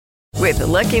With the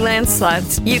Lucky Land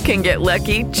Slots, you can get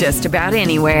lucky just about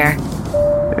anywhere.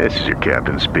 This is your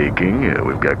captain speaking.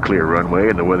 We've got clear runway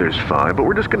and the weather's fine, but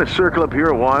we're just going to circle up here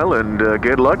a while and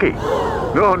get lucky.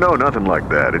 No, nothing like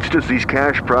that. It's just these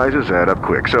cash prizes add up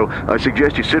quick. So I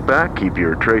suggest you sit back, keep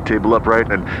your tray table upright,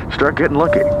 and start getting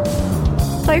lucky.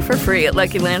 Play for free at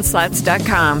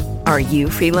LuckyLandSlots.com. Are you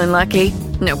feeling lucky?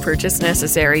 No purchase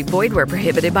necessary. Void where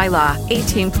prohibited by law.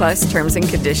 18+ terms and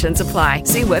conditions apply.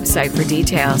 See website for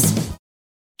details.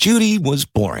 Judy was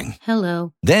boring.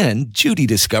 Hello. Then Judy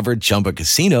discovered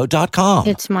ChumbaCasino.com.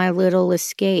 It's my little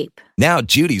escape. Now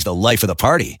Judy's the life of the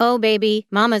party. Oh, baby,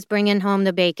 mama's bringing home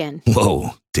the bacon.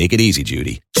 Whoa, take it easy,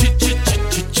 Judy.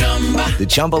 The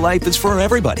Chumba life is for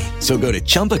everybody. So go to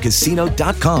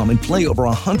ChumbaCasino.com and play over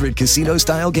 100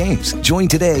 casino-style games. Join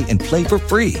today and play for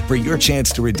free for your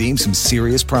chance to redeem some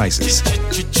serious prizes.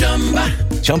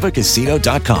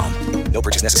 ChumbaCasino.com. No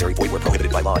purchase necessary. Void where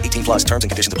prohibited by law. 18+ terms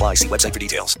and conditions apply. See website for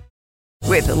details.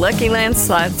 With the Lucky Land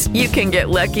Slots, you can get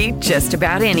lucky just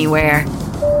about anywhere.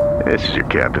 This is your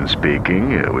captain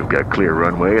speaking. We've got clear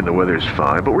runway and the weather's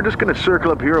fine, but we're just going to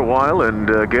circle up here a while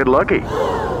and get lucky.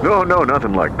 No,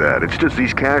 nothing like that. It's just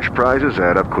these cash prizes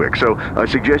add up quick. So I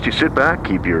suggest you sit back,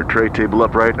 keep your tray table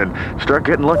upright, and start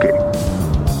getting lucky.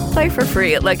 Play for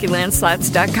free at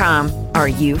LuckyLandSlots.com. Are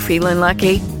you feeling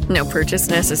lucky? No purchase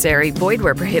necessary. Void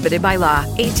where prohibited by law.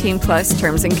 18+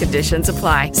 terms and conditions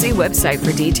apply. See website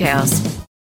for details.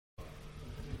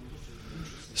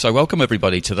 So welcome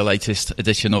everybody to the latest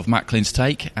edition of Macklin's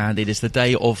Take, and it is the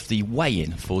day of the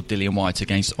weigh-in for Dillian Whyte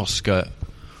against Oscar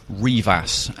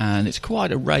Rivas, and it's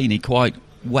quite a rainy, quite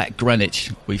wet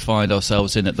Greenwich we find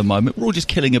ourselves in at the moment. We're all just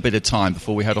killing a bit of time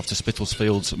before we head off to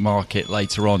Spitalfields Market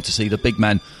later on to see the big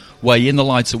men weigh in. The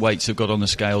lighter weights have got on the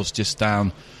scales just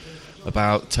down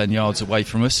about 10 yards away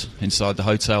from us inside the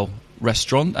hotel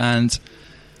restaurant, and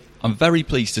I'm very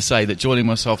pleased to say that joining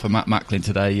myself and Matt Macklin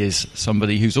today is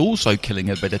somebody who's also killing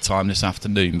a bit of time this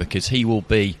afternoon, because he will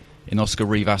be in Oscar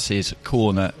Rivas's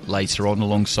corner later on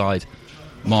alongside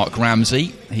Mark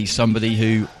Ramsey. He's somebody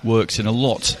who works in a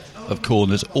lot of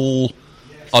corners all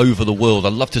over the world.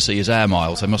 I'd love to see his air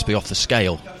miles. They must be off the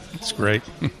scale. It's great.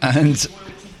 And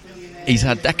he's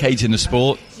had decades in the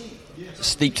sport,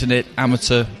 steeped in it,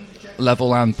 amateur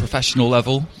level and professional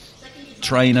level,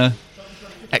 trainer,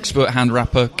 expert hand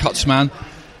rapper, cutsman,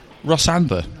 Russ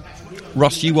Anber.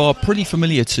 Russ, you are pretty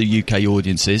familiar to UK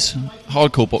audiences.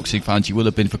 Hardcore boxing fans you will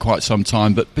have been for quite some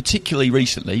time, but particularly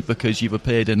recently because you've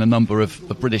appeared in a number of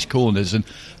British corners. And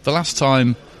the last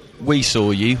time we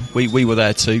saw you, we were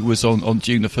there too, was on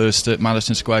June the 1st at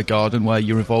Madison Square Garden, where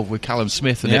you're involved with Callum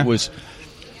Smith, and It was...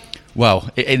 Well,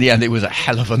 in the end, it was a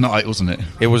hell of a night, wasn't it?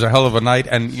 It was a hell of a night,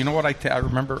 and you know what I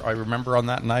remember on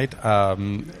that night,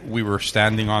 we were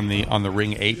standing on the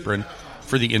ring apron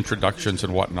for the introductions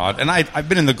and whatnot. And I've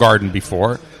been in the Garden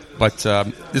before, but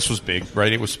this was big,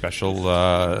 right? It was special,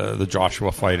 the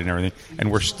Joshua fight and everything. And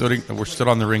we're stood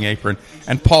on the ring apron,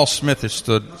 and Paul Smith has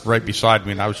stood right beside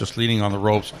me, and I was just leaning on the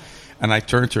ropes, and I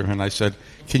turned to him and I said,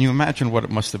 "Can you imagine what it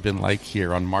must have been like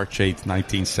here on March 8th,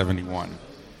 1971?"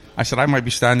 I said, I might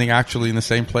be standing actually in the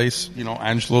same place,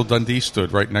 Angelo Dundee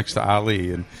stood right next to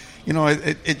Ali. And,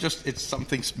 it's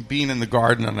something, being in the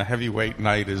Garden on a heavyweight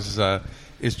night is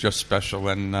just special.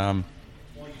 And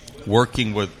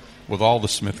working with all the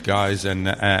Smith guys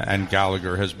and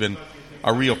Gallagher has been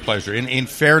a real pleasure. In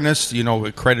fairness,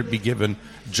 credit be given,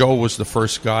 Joe was the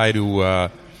first guy to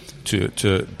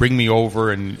bring me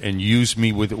over and use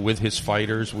me with his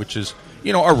fighters, which is,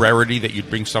 a rarity that you'd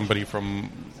bring somebody from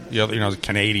the other, the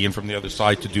Canadian from the other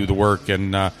side to do the work.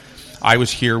 And I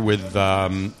was here with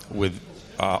Isaac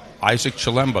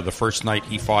Chilemba the first night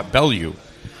he fought Bellew,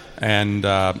 and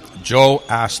Joe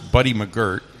asked Buddy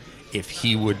McGirt if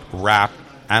he would wrap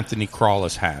Anthony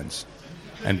Crawla's hands,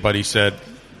 and Buddy said,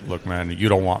 "Look, man, you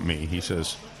don't want me." He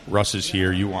says, "Russ is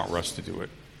here. You want Russ to do it."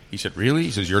 He said, "Really?"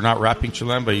 He says, "You're not wrapping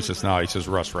Chilemba?" He says, "No." He says,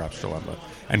 "Russ wraps Chilemba."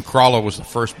 And Crawla was the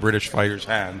first British fighter's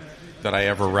hand that I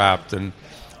ever wrapped. And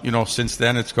since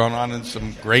then it's gone on in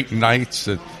some great nights,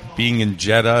 being in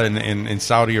Jeddah and in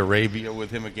Saudi Arabia with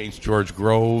him against George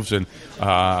Groves, and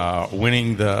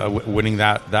winning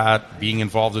that, being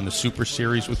involved in the Super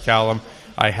Series with Callum.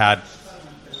 I had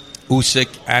Usyk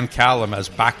and Callum as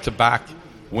back-to-back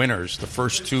winners, the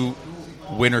first two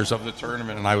winners of the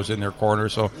tournament, and I was in their corner,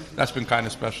 so that's been kind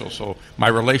of special. So my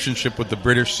relationship with the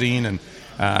British scene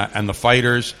and the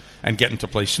fighters, and getting to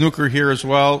play snooker here as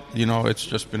well, it's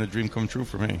just been a dream come true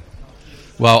for me.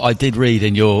 Well, I did read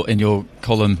in your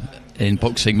column in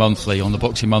Boxing Monthly, on the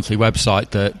Boxing Monthly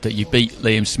website, that you beat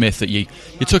Liam Smith, that you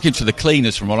took him to the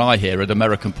cleaners, from what I hear, at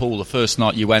American Pool the first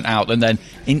night you went out, and then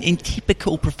in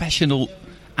typical professional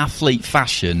athlete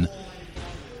fashion,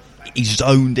 he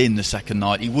zoned in the second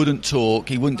night. He wouldn't talk,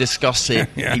 he wouldn't discuss it.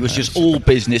 Yeah, he was just all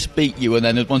business, beat you, and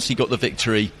then once he got the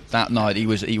victory that night, he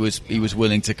was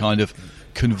willing to kind of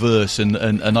converse and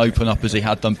open up as he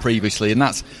had done previously. And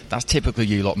that's typical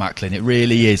you lot, Macklin. It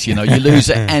really is. You lose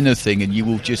at anything and you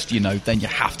will just, then you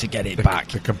have to get it back.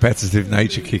 The competitive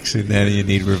nature kicks in there and you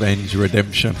need revenge,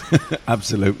 redemption.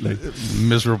 Absolutely.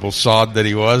 Miserable sod that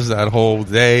he was that whole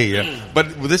day.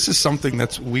 But this is something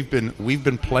we've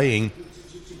been playing.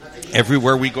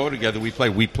 Everywhere we go together, we play.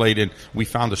 We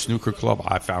found a snooker club.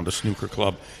 I found a snooker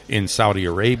club in Saudi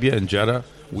Arabia, in Jeddah.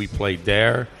 We played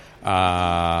there.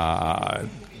 That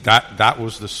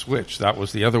was the switch. That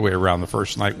was the other way around. The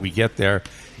first night we get there,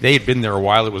 they had been there a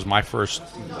while. It was my first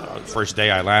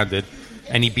day I landed,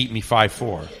 and he beat me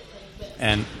 5-4.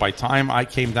 And by the time I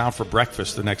came down for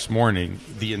breakfast the next morning,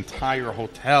 the entire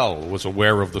hotel was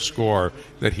aware of the score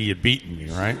that he had beaten me,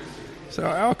 right? So,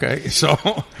 okay.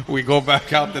 So we go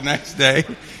back out the next day,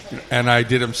 and I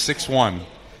did him 6-1.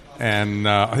 And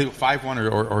I think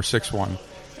 5-1 or 6-1.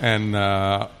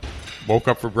 And woke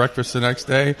up for breakfast the next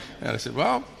day, and I said,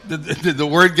 well, did the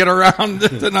word get around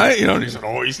tonight? And he said,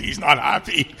 oh, he's not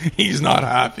happy. He's not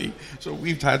happy. So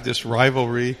we've had this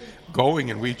rivalry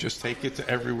going, and we just take it to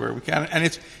everywhere we can. And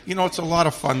it's, it's a lot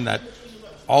of fun that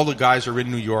all the guys are in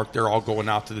New York. They're all going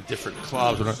out to the different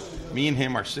clubs. Me and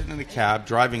him are sitting in a cab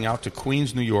driving out to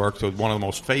Queens, New York, to one of the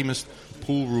most famous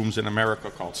pool rooms in America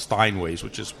called Steinway's,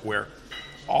 which is where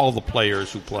all the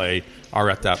players who play are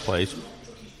at that place.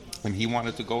 And he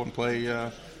wanted to go and play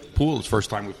pool. It's the first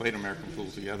time we played American pool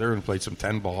together and played some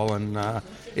 10-ball, and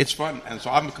it's fun. And so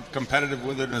I'm competitive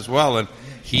with it as well. And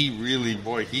he really,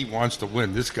 he wants to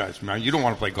win. This guy's, man, you don't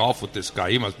want to play golf with this guy.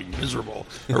 He must be miserable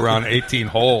around 18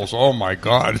 holes. Oh, my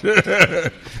God.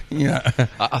 Yeah.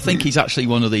 I think he's actually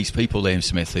one of these people, Liam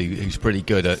Smith, who's pretty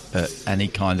good at any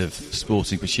kind of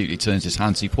sporting pursuit he turns his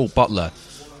hand to. Paul Butler,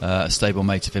 a stable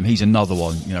mate of him, he's another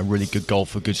one, really good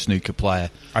golfer, good snooker player.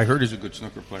 I heard he's a good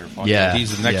snooker player. Yeah,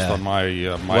 he's the next on my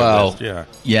list.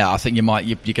 Yeah, I think you're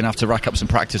going to have to rack up some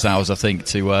practice hours, I think,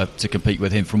 to compete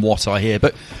with him, from what I hear.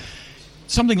 But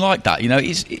something like that,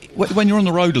 when you're on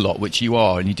the road a lot, which you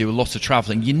are, and you do a lot of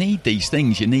travelling, you need these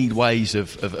things. You need ways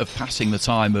of passing the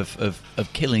time, of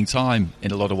killing time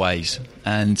in a lot of ways.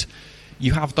 And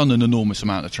you have done an enormous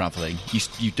amount of travelling.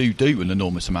 You do an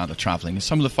enormous amount of travelling. And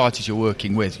some of the fighters you're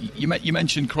working with, you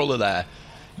mentioned Kruller there.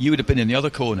 You would have been in the other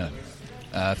corner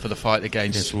for the fight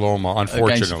against Loma,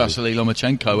 unfortunately. Against Vasily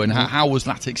Lomachenko. And how was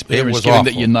that experience, given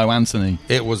that you know Anthony?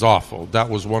 It was awful. That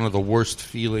was one of the worst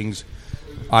feelings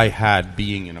I had,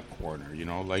 being in a corner.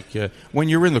 When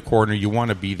you're in the corner, you want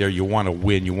to be there. You want to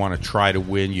win. You want to try to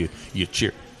win. You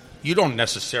cheer. You don't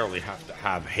necessarily have to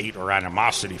have hate or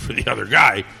animosity for the other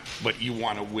guy, but you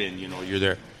want to win. You're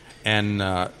there. And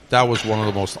that was one of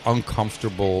the most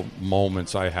uncomfortable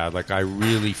moments I had. I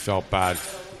really felt bad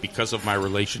because of my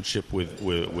relationship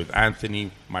with Anthony,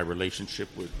 my relationship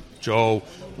with Joe,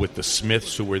 with the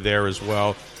Smiths who were there as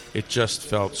well. It just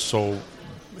felt so...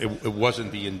 It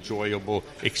wasn't the enjoyable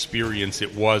experience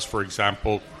it was, for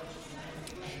example,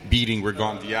 beating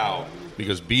Rigon Diao.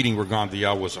 Because beating Rigon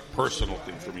Diao was a personal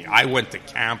thing for me. I went to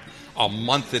camp a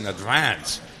month in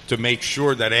advance to make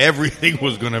sure that everything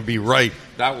was going to be right.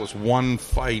 That was one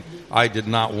fight I did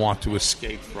not want to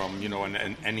escape from,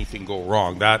 and anything go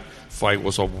wrong. That fight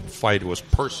was a fight. It was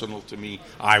personal to me.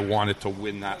 I wanted to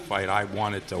win that fight. I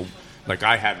wanted to,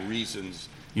 I had reasons,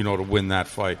 to win that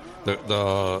fight.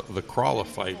 The Crawler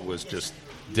fight was just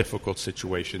a difficult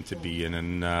situation to be in,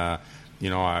 and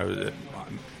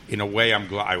in a way, I'm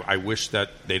glad. I wish that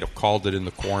they'd have called it in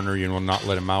the corner, not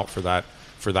let him out for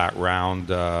that round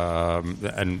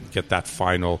and get that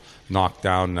final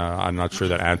knockdown. I'm not sure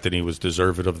that Anthony was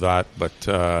deserving of that,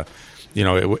 but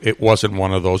it wasn't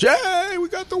one of those. Yay, we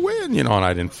got the win, and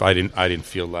I didn't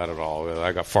feel that at all.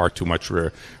 I got far too much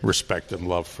respect and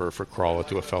love for Crawler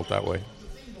to have felt that way.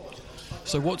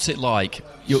 So what's it like?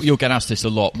 You'll get asked this a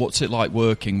lot. What's it like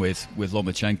working with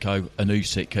Lomachenko and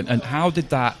Usyk, and how did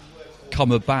that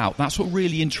come about? That's what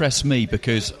really interests me,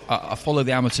 because I follow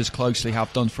the amateurs closely,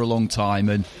 have done for a long time,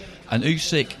 and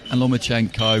Usyk and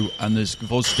Lomachenko, and there's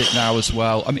Gvozdyk now as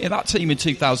well. I mean, in that team in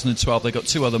 2012, they got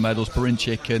two other medals,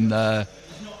 Barinchik and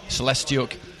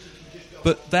Celestiuk.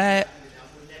 But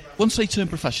once they turned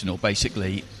professional,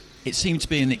 basically, it seemed to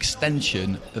be an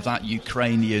extension of that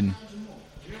Ukrainian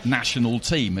national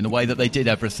team in the way that they did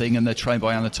everything, and they're trained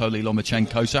by Anatoly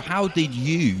Lomachenko. So how did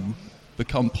you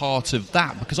become part of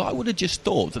that? Because I would have just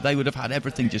thought that they would have had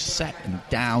everything just set and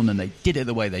down, and they did it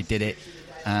the way they did it,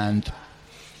 and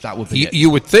that would be it. You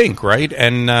would think, right?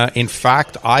 And in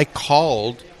fact, I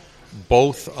called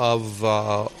both of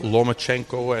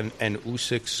Lomachenko and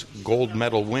Usyk's gold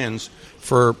medal wins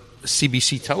for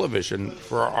CBC television,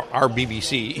 for our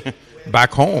BBC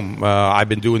back home. I've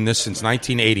been doing this since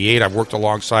 1988. I've worked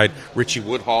alongside Richie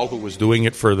Woodhall, who was doing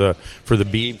it for the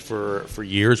Beeb for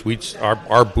years.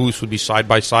 Our booths would be side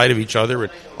by side of each other,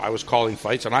 and I was calling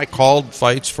fights, and I called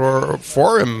fights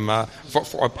for him.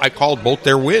 I called both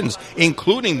their wins,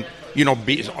 including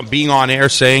being on air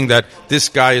saying that this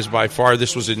guy is by far.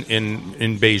 This was in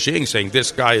Beijing, saying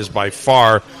this guy is by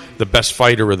far the best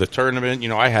fighter of the tournament.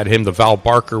 I had him the Val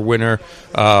Barker winner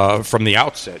from the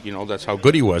outset. That's how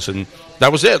good he was, and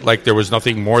that was it. Like, there was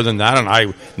nothing more than that, and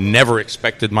I never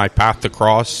expected my path to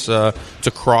cross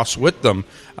with them.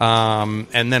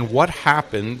 And then what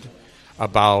happened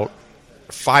about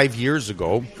 5 years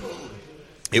ago?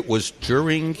 It was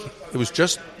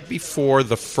just before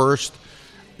the first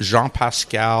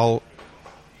Jean-Pascal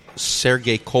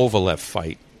Sergey Kovalev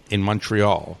fight in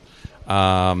Montreal.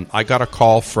 I got a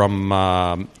call from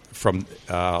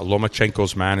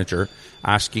Lomachenko's manager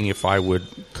asking if I would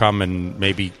come and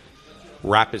maybe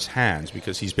wrap his hands,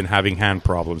 because he's been having hand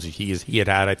problems. He had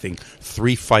I think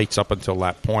 3 fights up until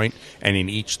that point, and in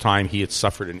each time he had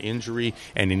suffered an injury,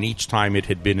 and in each time it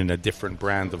had been in a different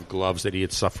brand of gloves that he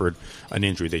had suffered an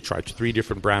injury. They tried 3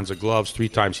 different brands of gloves. 3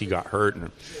 times he got hurt,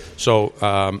 and so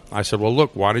I said, well,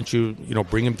 look, why don't you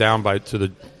bring him down to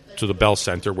the Bell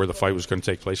Center where the fight was going to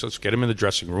take place. Let's get him in the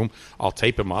dressing room. I'll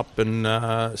tape him up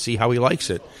and see how he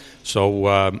likes it.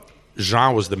 So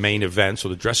Jean was the main event, so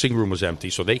the dressing room was empty.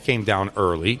 So they came down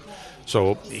early.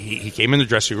 So he came in the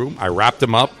dressing room. I wrapped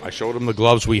him up. I showed him the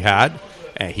gloves we had,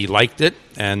 and he liked it.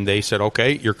 And they said,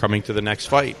 okay, you're coming to the next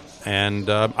fight. And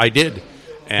I did.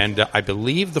 And I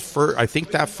believe I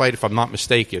think that fight, if I'm not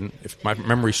mistaken, if my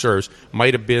memory serves,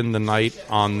 might have been the night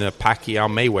on the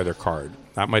Pacquiao-Mayweather card.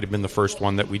 That might have been the first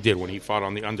one that we did when he fought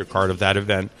on the undercard of that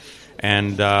event.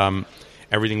 And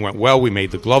everything went well. We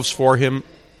made the gloves for him.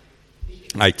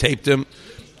 I taped him.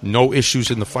 No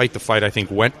issues in the fight. The fight, I think,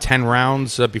 went 10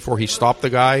 rounds before he stopped the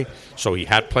guy. So he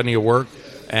had plenty of work.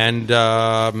 And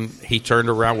he turned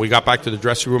around. We got back to the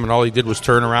dressing room, and all he did was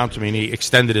turn around to me, and he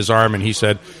extended his arm, and he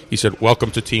said,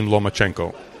 "Welcome to Team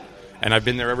Lomachenko." And I've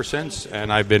been there ever since. And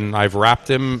I've wrapped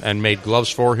him and made gloves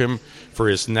for him for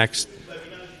his next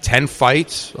 10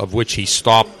 fights, of which he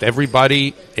stopped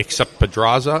everybody except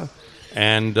Pedraza.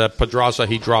 And Pedraza,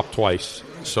 he dropped twice.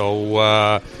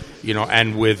 So,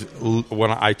 and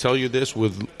when I tell you this,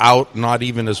 without not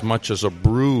even as much as a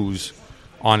bruise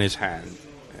on his hand.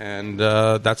 And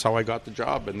that's how I got the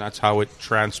job, and that's how it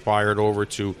transpired over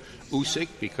to Usyk,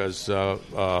 because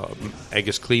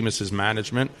Egis Klimas'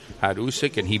 management had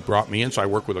Usyk, and he brought me in. So I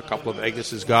worked with a couple of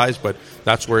Egis' guys, but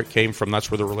that's where it came from.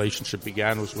 That's where the relationship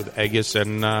began, was with Egis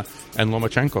and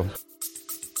Lomachenko.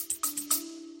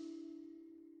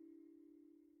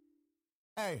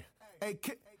 Hey,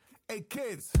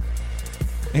 kids.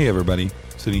 Hey, everybody.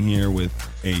 Sitting here with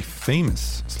a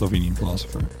famous Slovenian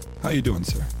philosopher. How you doing,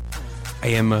 sir? I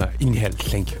am in hell,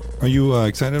 thank you. Are you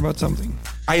excited about something?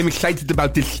 I am excited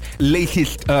about this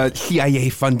latest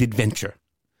CIA-funded venture.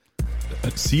 A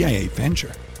CIA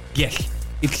venture? Yes,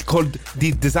 it's called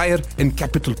the Desire and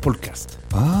Capital Podcast.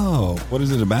 Oh, what is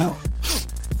it about?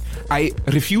 I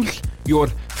refuse your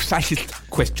fascist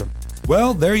question.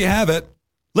 Well, there you have it.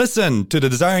 Listen to the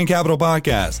Desire and Capital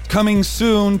Podcast, coming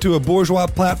soon to a bourgeois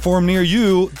platform near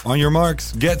you. On your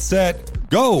marks, get set,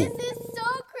 go! This is so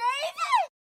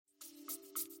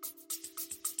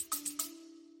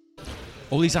crazy!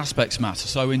 All these aspects, Matt, are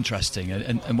so interesting.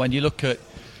 And when you look at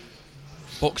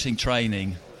boxing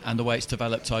training and the way it's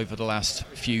developed over the last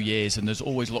few years, and there's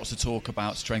always lots of talk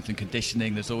about strength and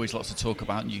conditioning, there's always lots of talk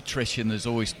about nutrition, there's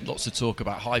always lots of talk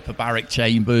about hyperbaric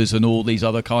chambers and all these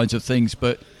other kinds of things,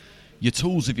 but your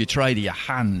tools of your trade are your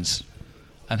hands.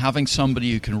 And having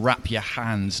somebody who can wrap your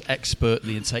hands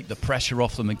expertly and take the pressure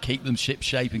off them and keep them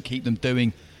ship-shape and keep them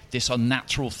doing this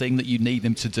unnatural thing that you need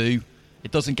them to do,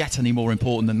 it doesn't get any more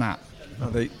important than that.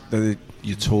 No,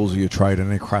 your tools of your trade,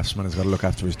 and a craftsman has got to look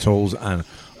after his tools. And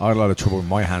I had a lot of trouble with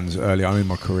my hands early on in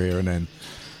my career, and then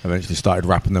eventually started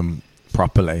wrapping them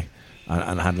properly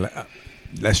and had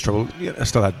less trouble. I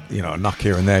still had a knock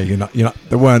here and there.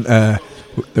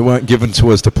 They weren't given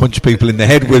to us to punch people in the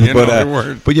head with,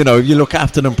 but if you look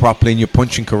after them properly and you're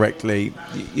punching correctly,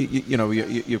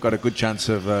 you've got a good chance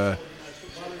of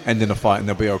ending a fight and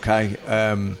they'll be okay.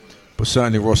 But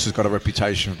certainly Russ has got a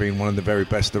reputation for being one of the very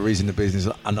best there is in the business.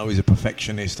 I know he's a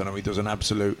perfectionist. I know he does an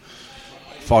absolute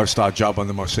 5-star job on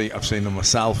them. I've seen them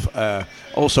myself.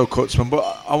 Also Cutsman, but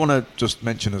I want to just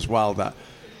mention as well that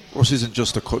Russ isn't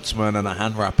just a cutsman and a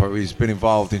hand wrapper. He's been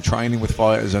involved in training with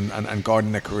fighters and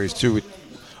guiding their careers too.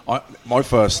 My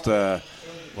first, when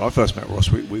I first met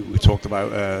Russ, we talked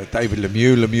about David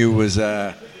Lemieux. Lemieux was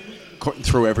cutting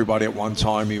through everybody at one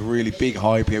time. He really big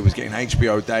hype. He was getting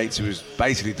HBO dates. He was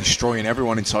basically destroying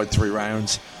everyone inside 3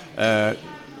 rounds.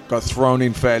 Got thrown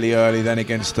in fairly early. Then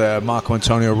against Marco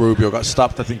Antonio Rubio, got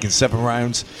stopped I think in 7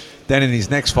 rounds. Then in his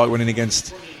next fight, went in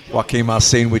against Joaquin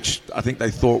Marcin, which I think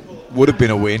they thought would have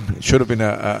been a win. It should have been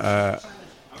a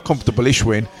comfortable-ish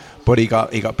win, but he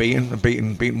got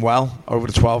beaten well over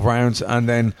the 12 rounds. And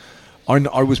then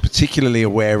I was particularly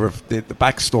aware of the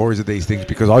backstories of these things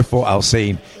because I fought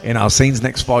Alcine in Alcine's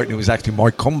next fight, and it was actually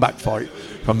my comeback fight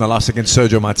from the loss against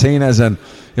Sergio Martinez. And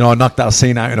I knocked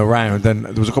Alcine out in a round. And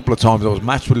there was a couple of times I was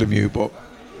matched with Lemieux, but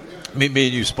me and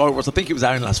you spoke. I think it was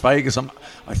out in Las Vegas.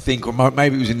 I think, or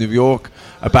maybe it was in New York,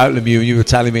 about Lemieux, and you were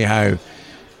telling me how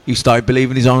he started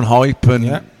believing his own hype,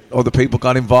 and other people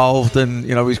got involved, and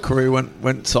his career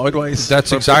went sideways.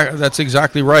 That's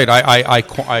exactly right.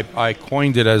 I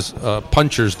coined it as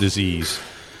puncher's disease.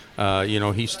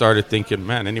 He started thinking,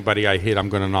 man, anybody I hit, I'm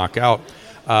going to knock out.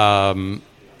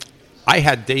 I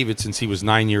had David since he was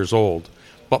 9 years old,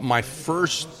 but my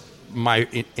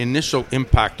initial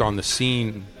impact on the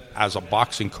scene as a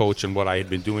boxing coach and what I had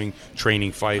been doing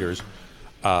training fighters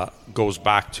goes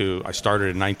back to, I started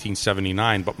in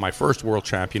 1979, but my first world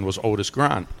champion was Otis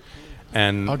Grant.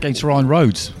 And against Ryan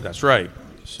Rhodes. That's right.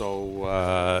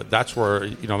 So that's where,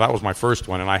 that was my first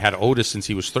one. And I had Otis since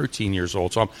he was 13 years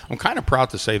old. So I'm kind of proud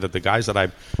to say that the guys that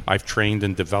I've trained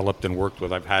and developed and worked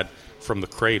with, I've had from the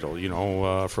cradle,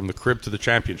 from the crib to the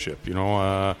championship,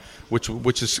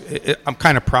 which is I'm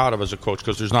kind of proud of as a coach,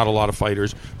 because there's not a lot of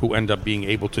fighters who end up being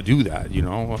able to do that,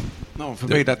 No, for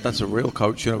me, that's a real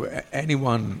coach.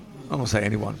 Anyone, I don't say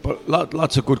anyone, but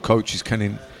lots of good coaches can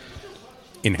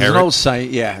inherit.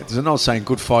 There's an old saying,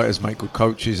 good fighters make good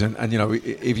coaches, and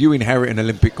if you inherit an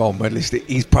Olympic gold medalist,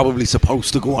 he's probably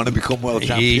supposed to go on and become world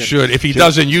champion. He should. If he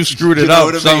doesn't, you screwed it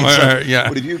up somewhere.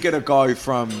 But if you get a guy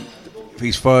from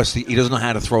his first, he doesn't know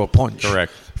how to throw a punch.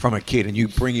 Correct. From a kid, and you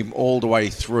bring him all the way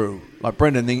through, like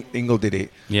Brendan Ingle did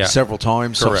it several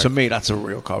times. So to me, that's a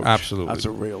real coach. Absolutely, that's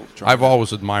a real trainer. I've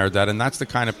always admired that, and that's the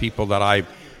kind of people that I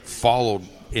followed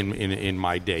in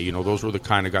my day. Those were the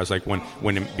kind of guys, like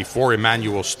when before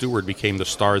Emmanuel Stewart became the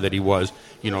star that he was,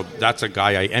 that's a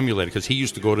guy I emulated, because he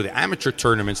used to go to the amateur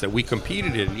tournaments that we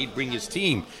competed in, and he'd bring his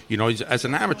team, as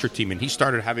an amateur team, and he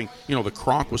started having, the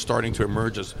Kronk was starting to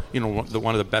emerge as,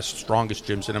 one of the best, strongest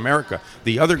gyms in America.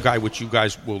 The other guy, which you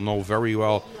guys will know very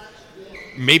well,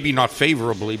 maybe not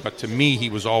favorably, but to me he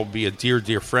was be a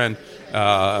dear friend,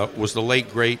 was the late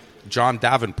great John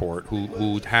Davenport,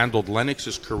 who handled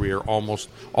Lennox's career almost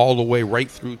all the way right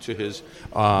through to his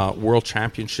world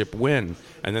championship win.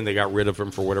 And then they got rid of him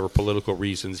for whatever political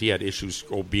reasons. He had issues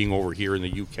being over here in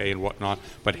the UK and whatnot.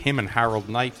 But him and Harold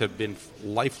Knight have been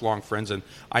lifelong friends, and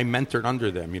I mentored under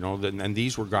them, and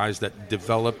these were guys that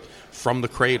developed from the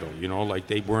cradle, like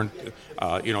they weren't,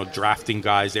 drafting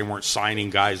guys. They weren't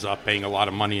signing guys up, paying a lot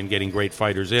of money and getting great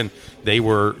fighters in. They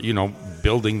were,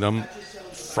 building them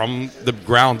from the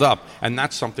ground up, and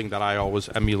that's something that I always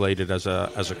emulated as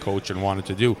a coach and wanted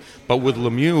to do. But with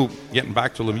Lemieux, getting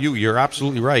back to Lemieux, you're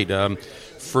absolutely right.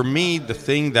 For me, the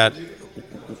thing that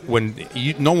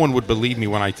no one would believe me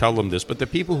when I tell them this, but the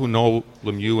people who know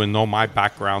Lemieux and know my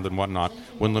background and whatnot,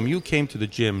 when Lemieux came to the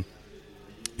gym,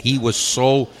 he was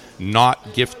so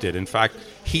not gifted. In fact,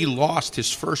 he lost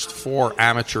his first 4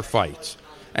 amateur fights.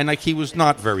 And he was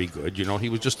not very good, he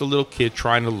was just a little kid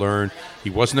trying to learn. He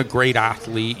wasn't a great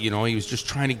athlete, he was just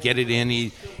trying to get it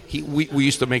in. We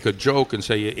used to make a joke and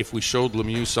say, if we showed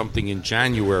Lemieux something in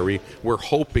January, we're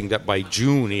hoping that by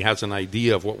June he has an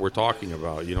idea of what we're talking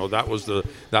about. That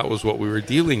was what we were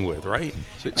dealing with, right?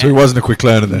 So he wasn't a quick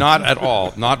learner then? Not at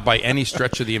all, not by any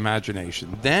stretch of the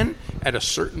imagination. Then, at a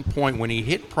certain point, when he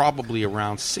hit probably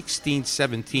around 16,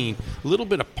 17, a little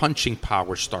bit of punching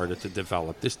power started to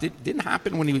develop. This didn't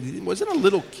happen when he wasn't a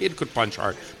little kid, could punch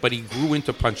hard, but he grew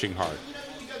into punching hard.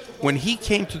 When he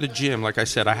came to the gym, like I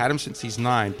said, I had him since he's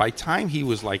 9. By the time he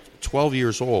was 12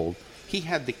 years old, he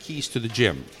had the keys to the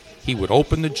gym. He would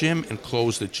open the gym and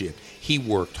close the gym. He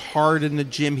worked hard in the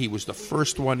gym. He was the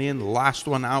first one in, the last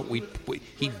one out.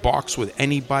 He'd box with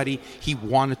anybody. He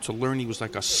wanted to learn. He was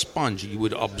like a sponge. He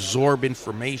would absorb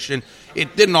information.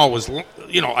 It didn't always,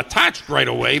 attach right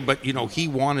away, but, he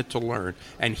wanted to learn.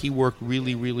 And he worked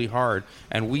really, really hard.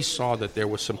 And we saw that there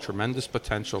was some tremendous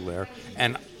potential there.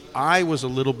 And I was a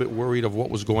little bit worried of what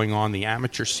was going on, the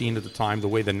amateur scene at the time, the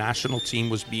way the national team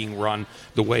was being run,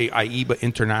 the way AIBA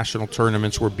international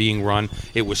tournaments were being run.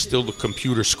 It was still the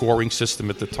computer scoring system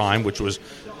at the time, which was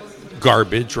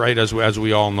garbage, right, as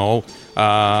we all know.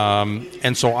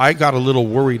 And so I got a little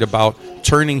worried about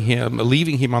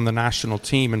leaving him on the national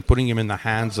team and putting him in the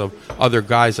hands of other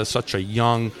guys as such a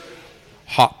young,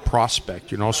 hot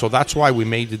prospect, So that's why we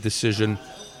made the decision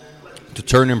to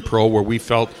turn him pro, where we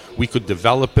felt we could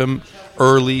develop him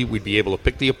early. We'd be able to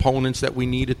pick the opponents that we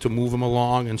needed to move him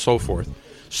along and so forth.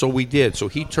 So we did. So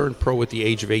he turned pro at the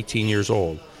age of 18 years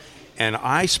old. And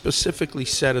I specifically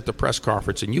said at the press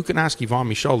conference, and you can ask Yvon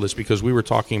Michel this because we were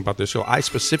talking about this. So I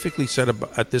specifically said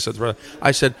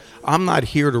I said, I'm not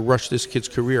here to rush this kid's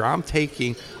career. I'm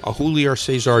taking a Julio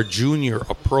Cesar Jr.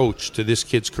 approach to this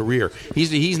kid's career.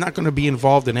 He's not going to be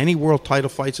involved in any world title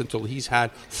fights until he's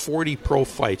had 40 pro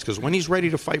fights. Because when he's ready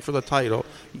to fight for the title,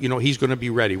 he's going to be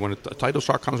ready. When the title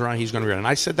shot comes around, he's going to be ready. And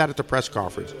I said that at the press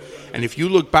conference. And if you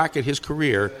look back at his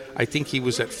career, I think he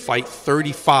was at fight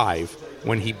 35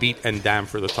 when he beat Anber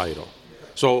for the title.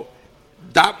 So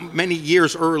that many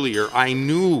years earlier, I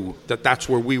knew that that's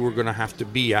where we were going to have to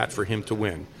be at for him to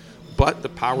win. But the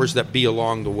powers that be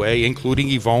along the way, including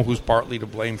Yvon, who's partly to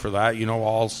blame for that,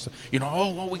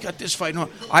 we got this fight. No,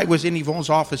 I was in Yvon's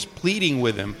office pleading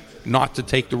with him not to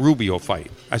take the Rubio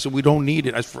fight. I said, we don't need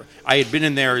it. I had been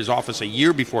in his office a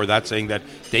year before that saying that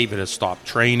David has stopped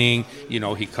training.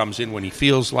 He comes in when he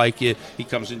feels like it. He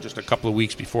comes in just a couple of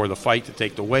weeks before the fight to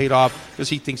take the weight off because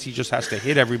he thinks he just has to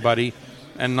hit everybody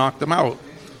and knock them out.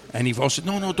 And Yvon said,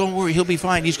 no, don't worry. He'll be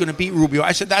fine. He's going to beat Rubio.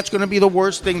 I said, that's going to be the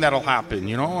worst thing that'll happen,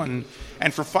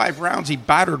 And for 5 rounds, he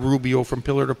battered Rubio from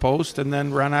pillar to post and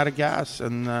then ran out of gas.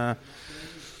 And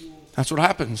that's what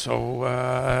happened.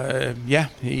 So,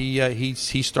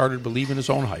 he started believing his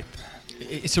own hype.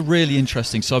 It's a really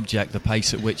interesting subject, the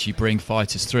pace at which you bring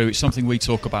fighters through. It's something we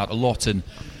talk about a lot, and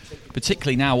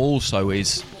particularly now also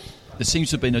is there seems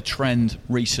to have been a trend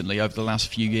recently over the last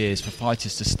few years for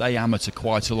fighters to stay amateur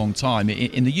quite a long time.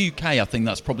 In the UK, I think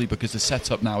that's probably because the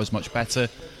setup now is much better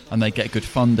and they get good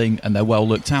funding and they're well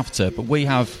looked after. But we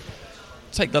have,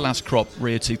 take the last crop,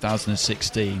 Rio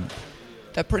 2016,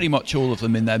 they're pretty much all of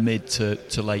them in their mid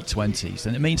to late 20s.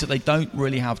 And it means that they don't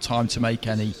really have time to make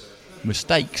any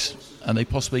mistakes and they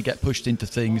possibly get pushed into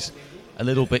things a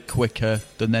little bit quicker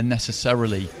than they're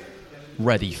necessarily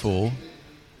ready for.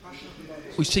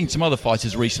 We've seen some other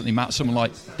fighters recently, Matt, someone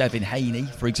like Devin Haney,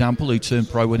 for example, who turned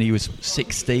pro when he was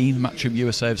 16. Matchroom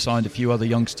USA have signed a few other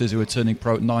youngsters who are turning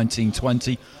pro at 19,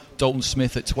 20. Dalton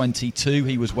Smith at 22.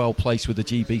 He was well placed with the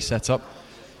GB setup.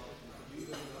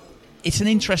 It's an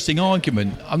interesting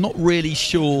argument. I'm not really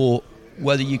sure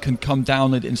whether you can come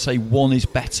down it and say one is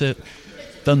better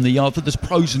than the other. There's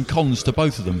pros and cons to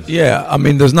both of them. Yeah, I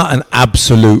mean, there's not an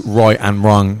absolute right and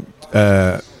wrong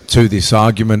to this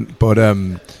argument, but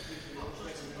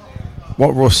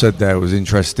what Russ said there was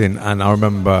interesting, and I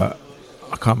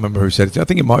can't remember who said it. I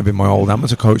think it might have been my old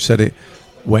amateur coach said it,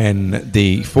 when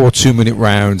the 4 2-minute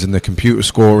rounds and the computer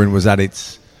scoring was at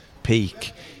its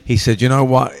peak. He said, you know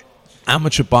what?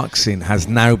 Amateur boxing has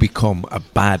now become a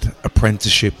bad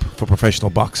apprenticeship for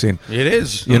professional boxing. It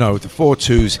is. The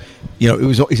 4-2s,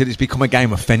 he said it's become a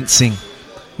game of fencing.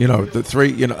 The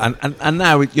 3, and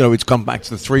now it's gone back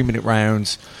to the 3-minute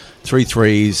rounds,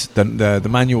 3-3s, the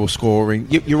manual scoring.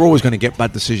 You're always going to get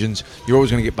bad decisions. You're always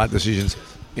going to get bad decisions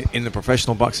in the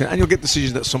professional boxing, and you'll get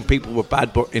decisions that some people were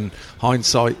bad, but in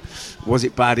hindsight, was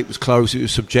it bad? It was close. It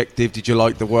was subjective. Did you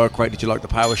like the work rate? Did you like the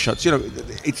power shots?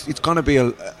 It's going to be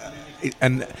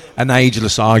an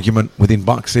ageless argument within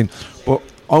boxing. But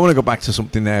I want to go back to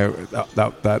something there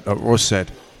that Russ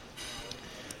said.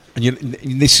 And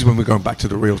this is when we're going back to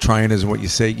the real trainers and what you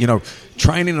see.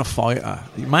 Training a fighter,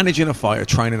 managing a fighter,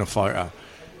 training a fighter.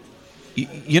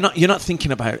 You're not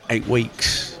thinking about 8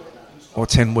 weeks or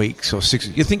 10 weeks or 6.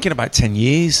 You're thinking about 10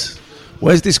 years.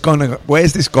 Where's this guy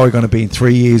going to be in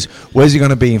 3 years? Where's he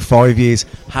going to be in 5 years?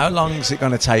 How long is it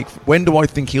going to take? When do I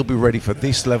think he'll be ready for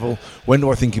this level? When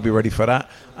do I think he'll be ready for that?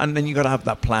 And then you got to have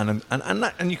that plan,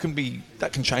 and you can be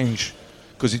that can change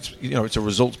because it's a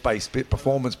results based,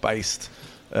 performance based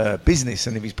business.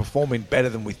 And if he's performing better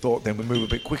than we thought, then we move a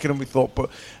bit quicker than we thought. But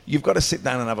you've got to sit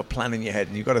down and have a plan in your head,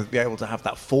 and you've got to be able to have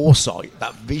that foresight,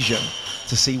 that vision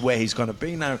to see where he's going to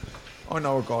be. Now, I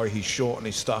know a guy, he's short and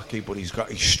he's stocky, but he's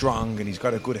strong and he's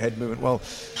got a good head movement. Well,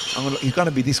 he's going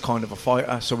to be this kind of a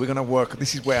fighter, so we're going to work.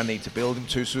 This is where I need to build him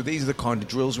to. So these are the kind of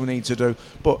drills we need to do.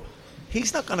 But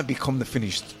he's not going to become the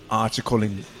finished article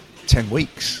in 10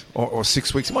 weeks or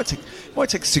 6 weeks. It might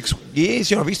take 6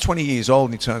 years. If he's 20 years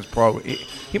old and he turns pro,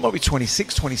 he might be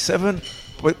 26, 27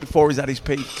 before he's at his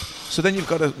peak. So then you've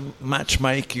got to match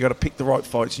make, you've got to pick the right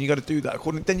fights, and you've got to do that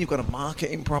accordingly. Then you've got to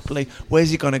market him properly. Where's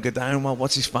he going to go down? Well,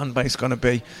 what's his fan base going to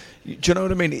be? Do you know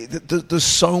what I mean? There's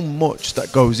so much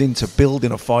that goes into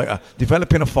building a fighter,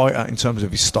 developing a fighter in terms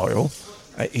of his style,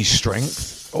 his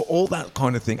strength, all that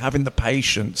kind of thing, having the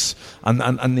patience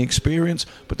and the experience,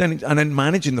 but then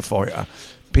managing the fighter,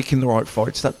 picking the right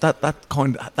fights. That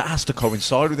has to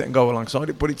coincide with it and go alongside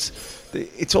it. But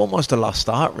it's almost a lost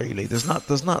art, really. There's not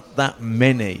that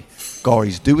many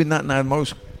guys doing that now.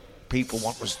 Most people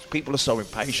are so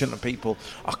impatient, and people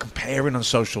are comparing on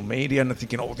social media, and they're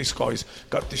thinking, oh, this guy's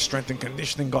got this strength and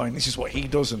conditioning guy, and this is what he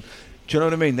does, and do you know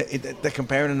what I mean? They're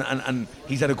comparing, and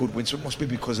he's had a good win, so it must be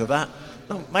because of that.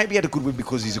 No, maybe he had a good win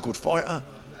because he's a good fighter.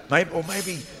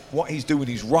 Maybe what he's doing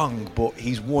is wrong, but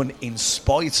he's won in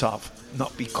spite of,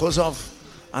 not because of.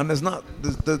 And there's not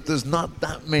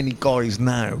that many guys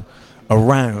now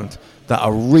around that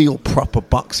are real proper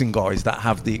boxing guys that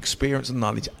have the experience and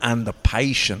knowledge and the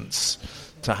patience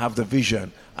to have the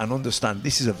vision and understand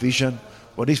this is a vision.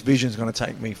 Well, this vision is going to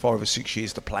take me 5 or 6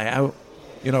 years to play out,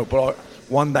 but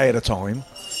one day at a time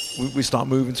we start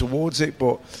moving towards it.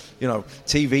 But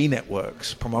TV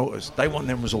networks, promoters, they want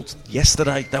them results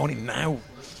yesterday. They want it now.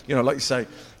 Like you say,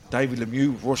 David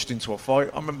Lemieux rushed into a fight.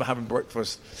 I remember having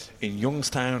breakfast in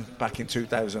Youngstown back in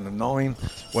 2009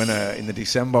 when in the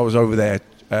December I was over there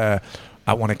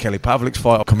at one of Kelly Pavlik's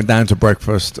fight. Coming down to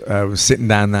breakfast, was sitting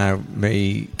down now,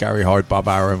 me, Gary Hyde, Bob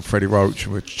Arrow, Freddie Roach,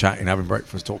 we were chatting, having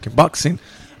breakfast, talking boxing.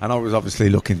 And I was obviously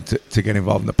looking to get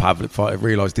involved in the Pavlik fight. I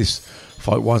realised this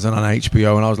fight wasn't on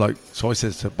HBO, and I was like, so I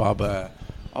said to Bob,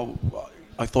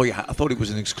 I thought it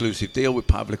was an exclusive deal with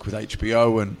Pavlik with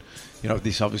HBO, and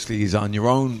this obviously is on your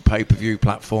own pay-per-view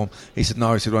platform. He said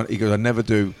no. He goes, I never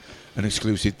do an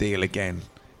exclusive deal again.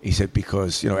 He said,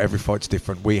 because every fight's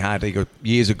different. He goes,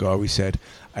 years ago, he said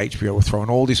HBO were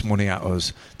throwing all this money at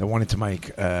us. They wanted to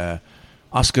make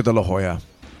Oscar De La Hoya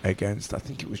against, I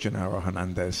think it was Gennaro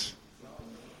Hernandez.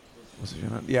 Was it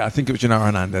Gennaro? Yeah, I think it was Gennaro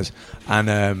Hernandez.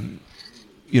 And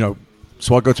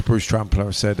so I go to Bruce Trampler.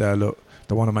 I said, look,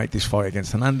 they want to make this fight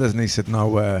against Hernandez, and he said,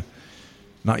 no,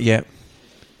 not yet.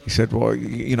 He said, well,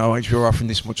 HBO are offering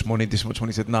this much money. He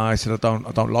said, no. I said,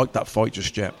 I don't like that fight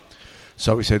just yet.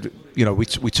 So he said, we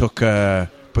took, but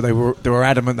they were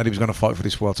adamant that he was going to fight for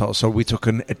this world title. So we took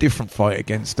a different fight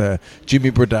against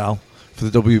Jimmy Bradell for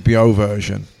the WBO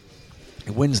version.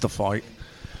 He wins the fight.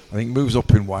 I think moves up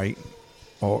in weight,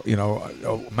 or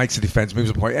makes a defense,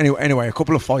 moves up in weight. Anyway, a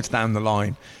couple of fights down the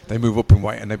line, they move up in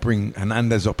weight and they bring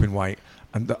Hernandez up in weight.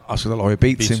 And Oscar De La Hoya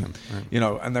beats him.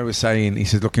 Right. And they were saying, he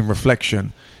said, look, in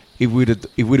reflection, it would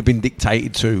have been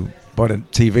dictated to by the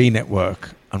TV network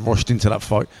and rushed into that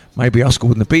fight. Maybe Oscar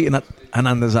wouldn't have beaten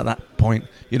Hernandez at that point,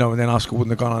 and then Oscar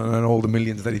wouldn't have gone on and earned all the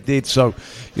millions that he did. So,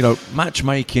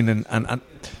 matchmaking and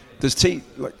there's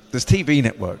TV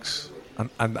networks.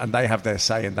 And they have their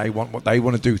say, and they want what they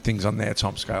want to do, things on their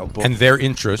time scale, and their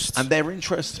interests.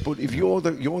 But if you're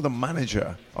the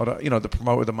manager, or the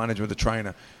promoter, the manager, the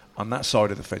trainer, on that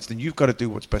side of the fence, then you've got to do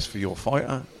what's best for your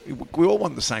fighter. We all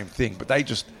want the same thing, but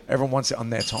everyone wants it on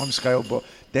their time scale. But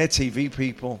they're TV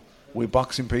people, we're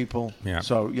boxing people. Yeah.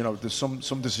 So there's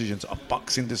some decisions are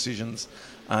boxing decisions,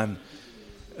 and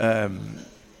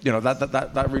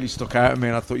that really stuck out at me.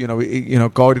 And I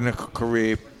thought, guiding a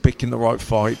career, picking the right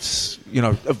fights,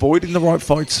 avoiding the right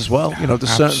fights as well. There's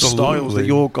certain styles that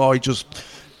your guy just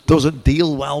doesn't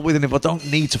deal well with, and if I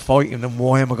don't need to fight him, then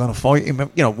why am I going to fight him?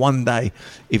 One day,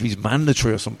 if he's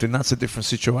mandatory or something, that's a different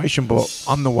situation. But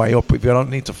on the way up, if I don't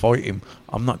need to fight him,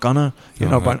 I'm not gonna,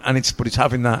 But it's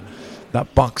having that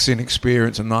boxing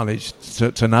experience and knowledge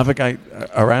to navigate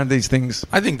around these things.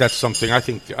 I think that's something. I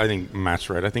think Matt's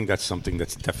right. I think that's something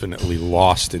that's definitely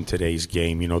lost in today's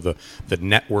game. The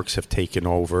networks have taken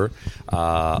over.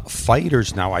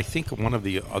 Fighters now. I think one of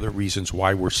the other reasons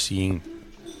why we're seeing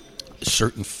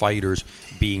certain fighters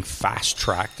being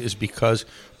fast-tracked is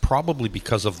probably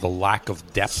because of the lack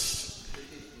of depth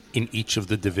in each of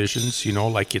the divisions.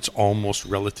 It's almost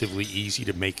relatively easy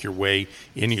to make your way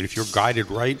in. If you're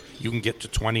guided right, you can get to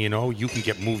 20-0. You can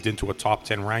get moved into a top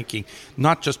 10 ranking,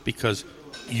 not just because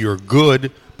you're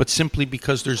good, but simply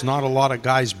because there's not a lot of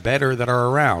guys better that are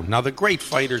around. Now, the great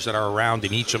fighters that are around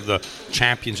in each of the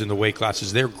champions in the weight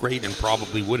classes, they're great and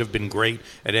probably would have been great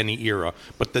at any era.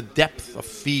 But the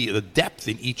depth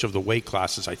in each of the weight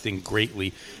classes, I think,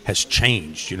 greatly has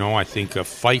changed. I think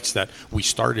fights that we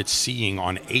started seeing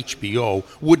on HBO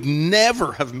would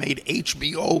never have made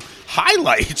HBO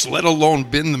highlights, let alone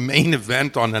been the main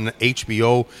event on an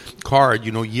HBO card,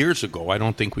 years ago. I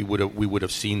don't think we would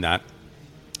have seen that.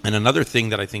 And another thing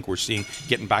that I think we're seeing,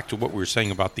 getting back to what we were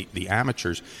saying about the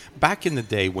amateurs, back in the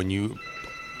day when you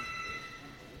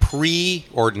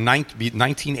or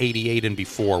 1988 and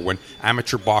before, when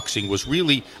amateur boxing was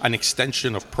really an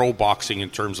extension of pro boxing in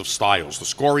terms of styles. The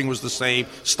scoring was the same,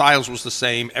 styles was the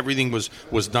same, everything was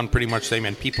done pretty much the same,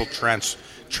 and people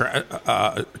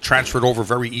transferred over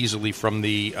very easily from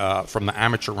the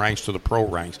amateur ranks to the pro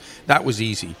ranks. That was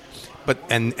easy. But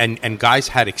and guys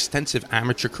had extensive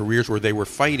amateur careers where they were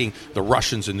fighting the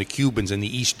Russians and the Cubans and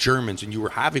the East Germans, and you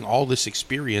were having all this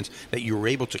experience that you were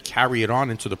able to carry it on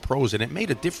into the pros, and it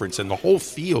made a difference. And the whole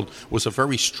field was a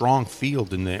very strong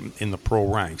field in the pro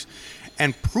ranks.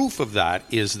 And proof of that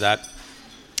is that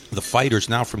the fighters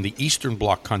now from the Eastern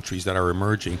Bloc countries that are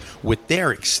emerging, with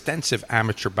their extensive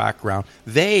amateur background,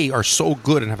 they are so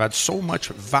good and have had so much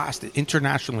vast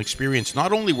international experience.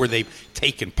 Not only were they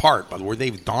taken part, but where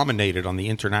they've dominated on the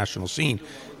international scene,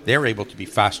 they're able to be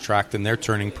fast-tracked and they're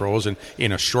turning pros, and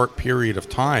in a short period of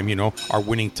time, are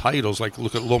winning titles. Like,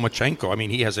 look at Lomachenko. I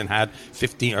mean, he hasn't had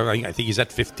 15, I think he's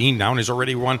at 15 now, and he's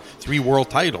already won 3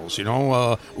 world titles.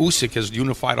 Usyk has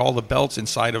unified all the belts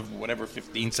inside of whatever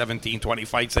 15, 17, 20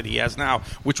 fights that he has now,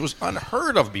 which was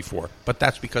unheard of before. But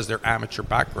that's because their amateur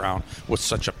background was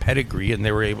such a pedigree, and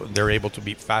they're able to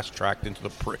be fast-tracked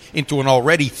into an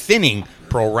already thinning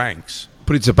pro ranks.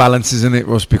 But it's a balance, isn't it,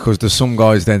 Russ? Because there's some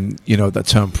guys then, that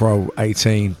turn pro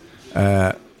 18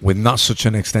 with not such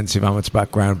an extensive amateur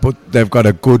background, but they've got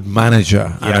a good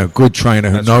manager and a good trainer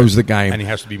who knows the game. And he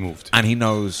has to be moved. And he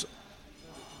knows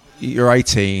you're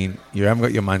 18, you haven't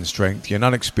got your man strength, you're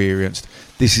not experienced,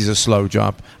 this is a slow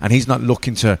job. And he's not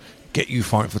looking to get you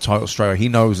fighting for title straight away. He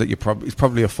knows that it's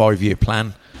probably a 5-year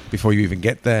plan before you even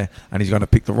get there, and he's going to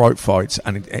pick the right fights.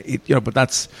 And but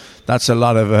that's a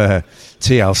lot of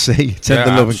TLC,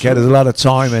 tender love and care. There's a lot of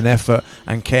time and effort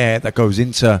and care that goes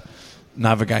into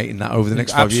navigating that over the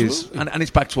next 5 years. And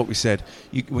it's back to what we said.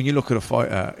 When you look at a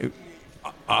fighter,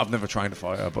 I've never trained a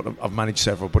fighter, but I've managed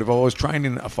several. But if I was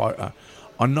training a fighter,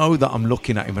 I know that I'm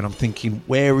looking at him and I'm thinking,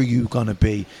 where are you going to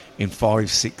be in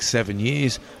 5, 6, 7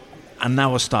 years? And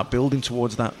now I start building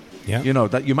towards that. Yeah.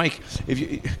 That you make,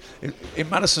 in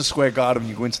Madison Square Garden,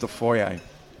 when you go into the foyer,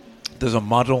 there's a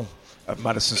model of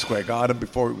Madison Square Garden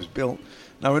before it was built.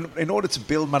 Now, in order to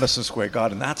build Madison Square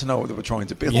Garden, they had to know what they were trying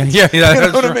to build. Yeah, you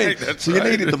know what right, I mean? So you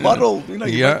needed the model. You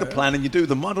make the plan and you do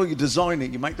the model, you design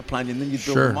it, you make the plan, and then you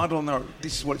build the model. Now,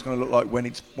 this is what it's going to look like when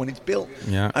it's built.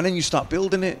 Yeah. And then you start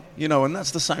building it, and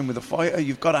that's the same with a fighter.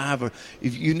 You've got to have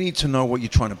you need to know what you're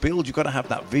trying to build. You've got to have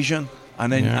that vision.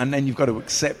 And then you've got to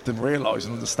accept and realise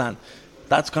and understand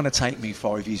that's going to take me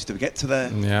 5 years to get to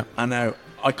there. Yeah. And now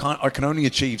I can only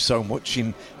achieve so much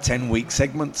in 10-week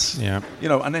segments. Yeah.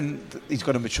 And then he's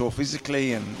got to mature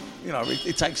physically, and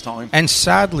it takes time. And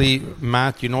sadly,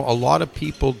 Matt, a lot of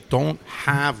people don't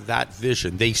have that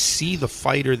vision. They see the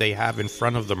fighter they have in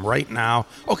front of them right now.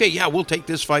 Okay, yeah, we'll take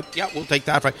this fight. Yeah, we'll take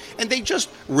that fight. And they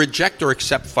just reject or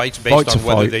accept fights based on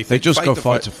whether they think they just go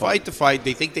fight to fight.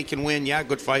 They think they can win. Yeah,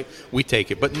 good fight. We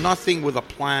take it. But nothing with a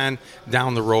plan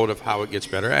down the road of how it gets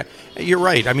better. You're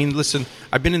right. I mean, listen,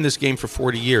 I've been in this game for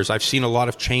 40 years. I've seen a lot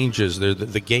of changes.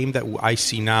 The game that I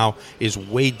see now is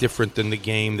way different than the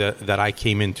game that I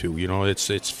came into.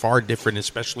 It's far different,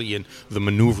 especially in the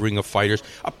maneuvering of fighters.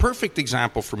 A perfect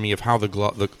example for me of how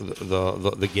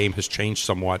the game has changed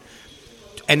somewhat.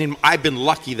 And I've been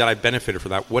lucky that I benefited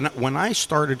from that. When I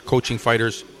started coaching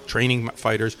fighters, training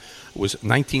fighters, it was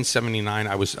 1979.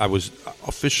 I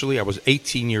was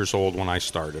 18 years old when I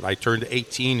started. I turned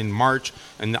 18 in March,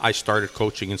 and I started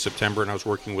coaching in September, and I was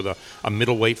working with a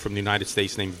middleweight from the United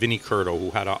States named Vinny Curto,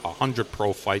 who had 100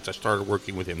 pro fights. I started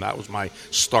working with him. That was my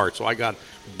start. So I got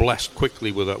blessed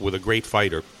quickly with a great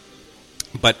fighter.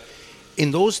 But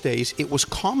in those days, it was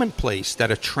commonplace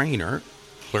that a trainer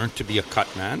learned to be a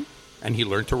cut man, and he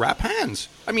learned to wrap hands.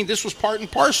 I mean, this was part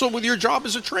and parcel with your job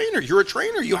as a trainer. You're a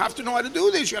trainer. You have to know how to do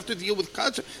this. You have to deal with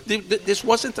cuts. This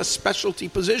wasn't a specialty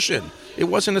position. It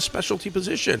wasn't a specialty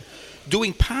position.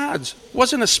 Doing pads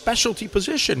wasn't a specialty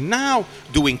position. Now,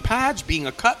 doing pads, being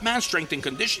a cut man, strength and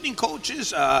conditioning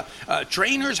coaches,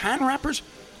 trainers, hand wrappers,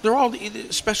 They're all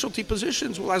specialty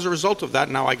positions. Well, as a result of that,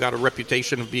 now I got a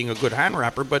reputation of being a good hand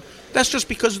wrapper, but that's just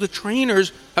because the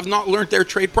trainers have not learned their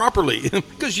trade properly.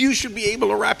 Because you should be able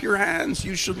to wrap your hands.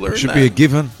 You should learn that. It should be a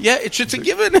given. Yeah, it's a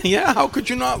given. Yeah, how could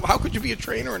you not? How could you be a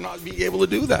trainer and not be able to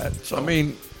do that? So, I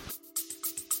mean...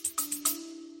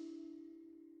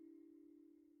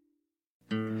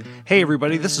 Hey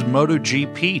everybody, this is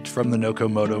MotoG Pete from the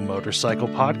Nokomoto Motorcycle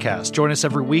Podcast. Join us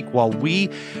every week while we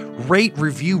rate,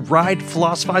 review, ride,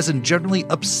 philosophize, and generally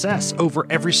obsess over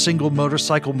every single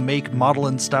motorcycle make, model,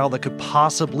 and style that could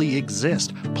possibly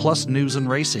exist, plus news and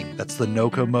racing. That's the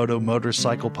Nokomoto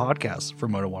Motorcycle Podcast for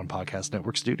Moto One Podcast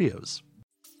Network Studios.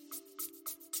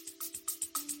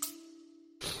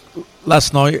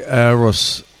 Last night,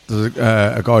 Russ, there's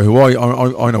a guy who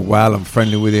I know well, I'm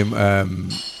friendly with him,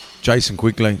 Jason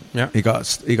Quigley. Yeah. He got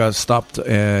stopped.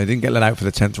 Didn't get let out for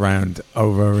the 10th round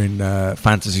over in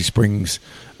Fantasy Springs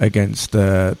against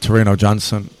Torino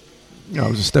Johnson. It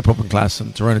was a step up in class,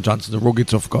 and Torino Johnson's a rugged,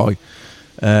 tough guy.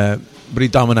 But he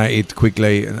dominated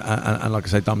Quigley, and like I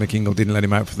said, Dominic Ingle didn't let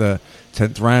him out for the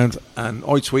 10th round. And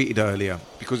I tweeted earlier,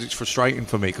 because it's frustrating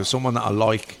for me, because someone that I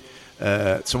like,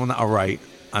 someone that I rate,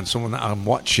 and someone that I'm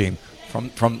watching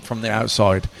from the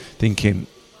outside, thinking,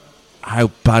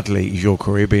 how badly is your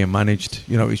career being managed?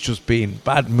 It's just been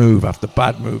bad move after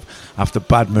bad move after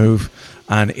bad move,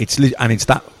 and it's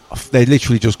that they're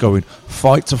literally just going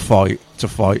fight to fight to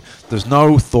fight. There's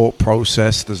no thought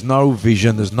process, there's no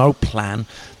vision, there's no plan,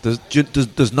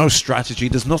 there's no strategy,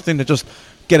 there's nothing to just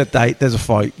get a date, there's a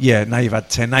fight. Yeah, now you've had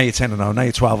 10, now you're 10-0, now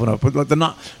you're 12-0. But they're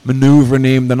not manoeuvring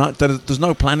him. There's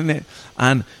no plan in it.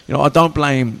 And I don't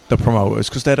blame the promoters,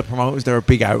 because they're the promoters. They're a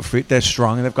big outfit. They're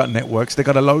strong, and they've got networks. They've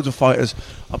got loads of fighters.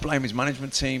 I blame his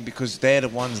management team, because they're the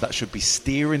ones that should be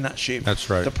steering that ship. That's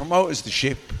right. The promoter's the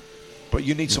ship, but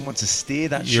you need someone to steer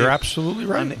that ship. You're absolutely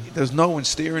right. And there's no one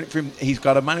steering it for him. He's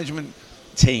got a management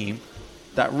team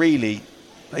that really...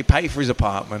 They pay for his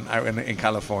apartment out in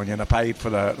California, and they paid for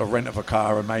the rent of a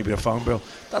car and maybe the phone bill.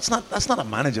 That's not a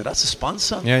manager. That's a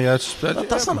sponsor. Yeah, that's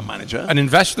not a manager. An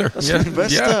investor. That's an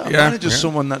investor. A manager's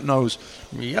someone that knows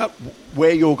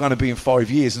where you're going to be in 5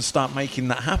 years and start making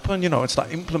that happen. And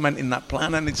start implementing that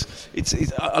plan. And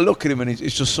it's I look at him, and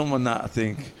it's just someone that I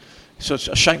think. So I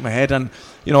shake my head, and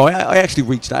I actually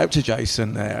reached out to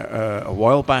Jason a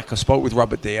while back. I spoke with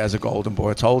Robert Diaz, a Golden Boy.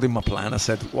 I told him my plan. I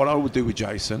said what I would do with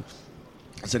Jason.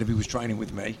 I said if he was training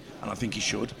with me, and I think he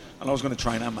should, and I was going to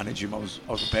train and manage him, I was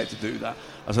prepared to do that.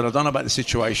 I said I don't know about the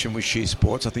situation with She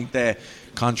Sports. I think their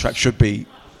contract should be,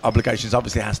 obligations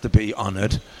obviously has to be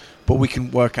honoured, but we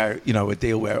can work out a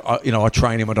deal where I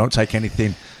train him, I don't take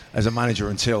anything as a manager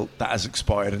until that has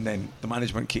expired, and then the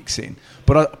management kicks in.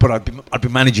 But I'd be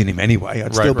managing him anyway.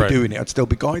 I'd still be doing it. I'd still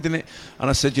be guiding it. And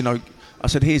I said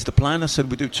here's the plan. I said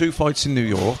we do 2 fights in New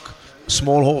York.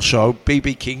 Small hall show,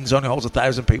 BB King's only holds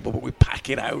 1,000 people, but we pack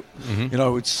it out.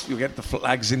 Mm-hmm. You get the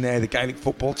flags in there, the Gaelic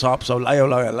football tops, ole.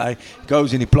 He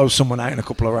goes in, he blows someone out in a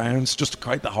couple of rounds just to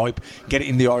create the hype, get it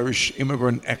in the Irish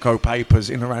immigrant echo papers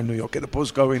in around New York, get the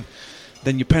buzz going.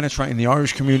 Then you penetrate in the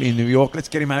Irish community in New York. Let's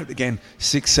get him out again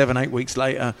 6, 7, 8 weeks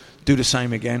later, do the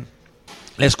same again.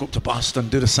 Let's go up to Boston,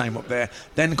 do the same up there,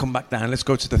 then come back down. Let's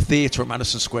go to the theatre at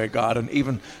Madison Square Garden,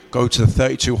 even go to the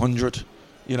 3,200.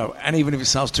 And even if it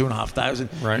sells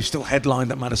 2,500, you still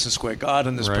headlined at Madison Square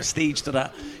Garden. There's prestige to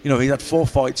that. He had 4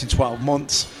 fights in 12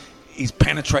 months. He's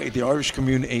penetrated the Irish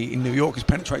community in New York. He's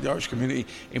penetrated the Irish community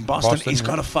in Boston. He's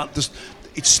got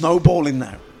it's snowballing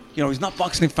now. He's not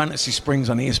boxing in Fantasy Springs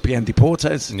on ESPN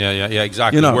Deportes. Yeah,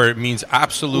 exactly. Where it means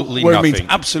absolutely nothing. Where it means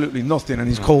absolutely nothing. And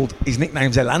his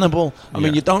nickname's El Hannibal. I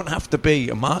mean, you don't have to be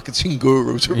a marketing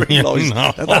guru to realise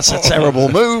that that's a terrible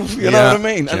move. You know what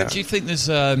I mean? And do you think there's...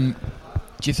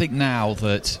 Do you think now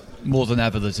that more than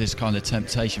ever there's this kind of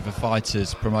temptation for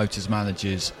fighters, promoters,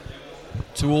 managers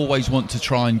to always want to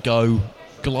try and go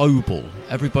global?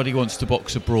 Everybody wants to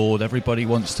box abroad. Everybody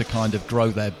wants to kind of grow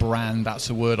their brand. That's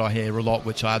a word I hear a lot,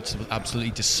 which I absolutely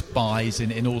despise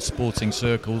in all sporting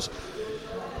circles.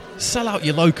 Sell out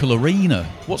your local arena.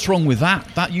 What's wrong with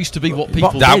that? That used to be what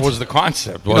people did. That was the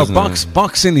concept, wasn't it?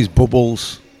 Boxing is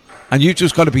bubbles, and you've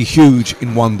just got to be huge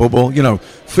in one bubble.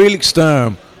 Felix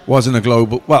Sturm wasn't a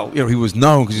global. Well, he was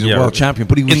known because he's a world champion,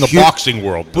 but he was in the boxing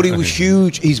world. But he was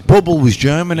huge. His bubble was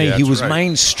Germany. He was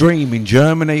mainstream in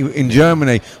Germany. In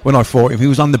Germany, when I fought him, he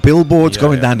was on the billboards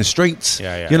going down the streets.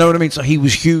 You know what I mean? So he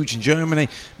was huge in Germany.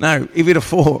 Now, if he'd have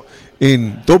fought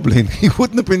in Dublin, he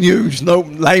wouldn't have been huge. No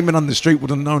layman on the street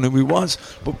would have known who he was.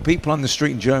 But people on the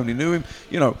street in Germany knew him.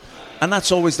 And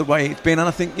that's always the way it's been. And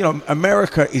I think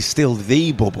America is still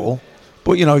the bubble.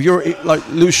 But if you're like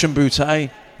Lucien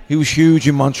Boutet. He was huge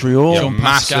in Montreal. Jean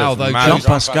Pascal,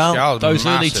 those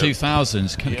early massive.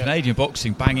 2000s, Canadian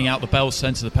boxing banging out the Bell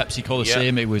Centre, the Pepsi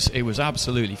Coliseum. It was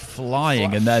absolutely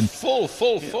flying. And then full.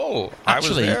 Actually, I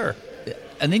was there.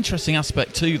 An interesting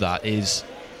aspect to that is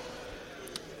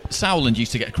Sauerland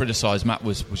used to get criticised. Matt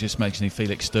was just mentioning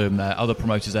Felix Sturm there, other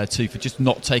promoters there too, for just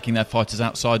not taking their fighters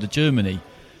outside of Germany.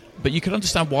 But you can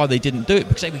understand why they didn't do it,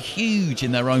 because they were huge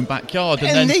in their own backyard.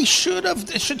 And they should have.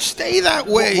 They should stay that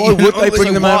way. Why would they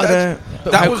bring them out of there?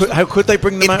 How could they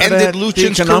bring them out of there? It ended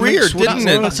Lucian's career, didn't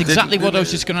it? That's exactly what I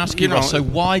was just going to ask you, Russ. So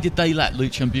why did they let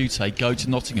Lucian Butte go to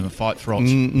Nottingham and fight for Ox?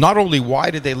 Not only why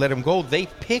did they let him go, they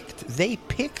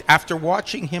picked after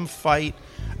watching him fight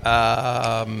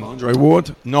Andre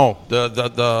Ward? No, the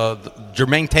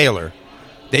Jermaine Taylor.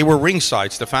 They were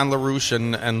ringside, Stefan LaRouche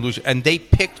and Lucian, and they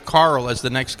picked Carl as the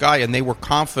next guy, and they were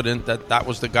confident that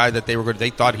was the guy that they were going to. They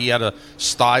thought he had a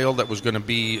style that was going to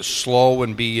be slow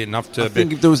and be enough to. I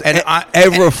think if there was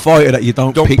ever a fighter that you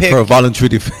don't pick for a voluntary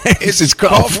defense, it's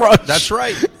Carl Froch. That's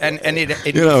right, and it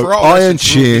for all iron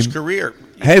chin, his career,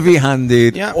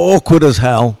 heavy-handed, awkward as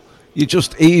hell.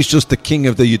 He's just the king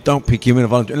of you don't pick him in a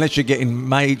voluntary unless you're getting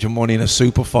major money in a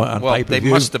super fight on pay-per-view. They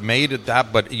must have made it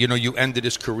that, but you ended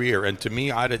his career, and to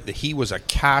me, he was a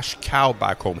cash cow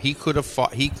back home. He could have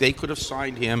fought. They could have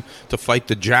signed him to fight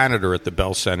the janitor at the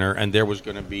Bell Center, and there was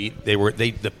going to be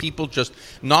the people just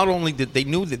not only did they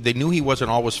knew he wasn't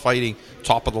always fighting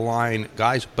top of the line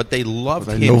guys, but they loved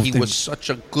him. He was such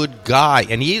a good guy,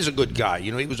 and he is a good guy.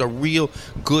 He was a real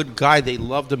good guy. They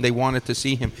loved him. They wanted to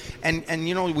see him, and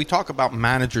we talk about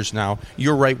managers now.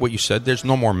 You're right what you said. There's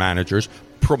no more managers.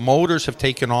 Promoters have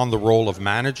taken on the role of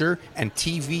manager, and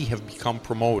TV have become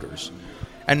promoters.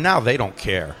 And now they don't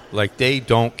care. They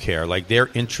don't care. Their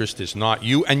interest is not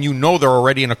you, and they're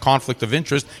already in a conflict of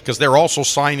interest because they're also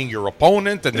signing your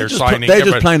opponent, and they're signing. They're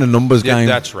just playing a numbers game.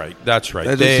 That's right.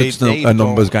 It's a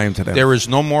numbers game to them. There is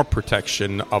no more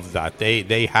protection of that.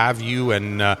 They have you,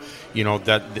 and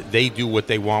that they do what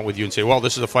they want with you, and say, well,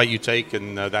 this is a fight you take,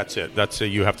 and that's it. That's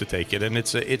you have to take it, and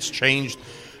it's changed.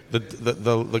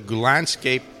 The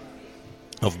landscape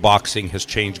of boxing has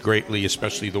changed greatly,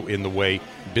 especially in the way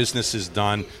business is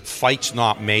done. Fights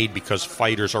not made because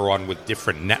fighters are on with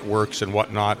different networks and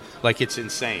whatnot. It's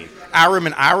insane. Arum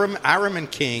and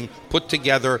King put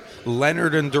together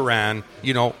Leonard and Duran,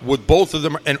 with both of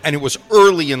them, and it was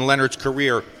early in Leonard's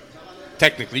career.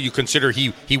 Technically, you consider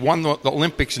he won the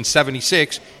Olympics in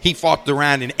 76. He fought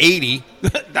Duran in 80.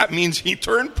 That means he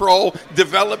turned pro,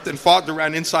 developed, and fought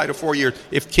Duran inside of 4 years.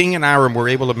 If King and Arum were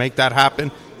able to make that happen,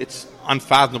 it's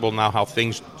unfathomable now how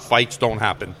fights don't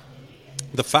happen.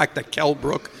 The fact that Kell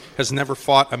Brook has never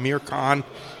fought Amir Khan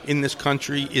in this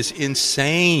country is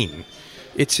insane.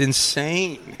 It's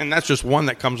insane. And that's just one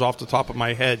that comes off the top of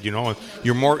my head, And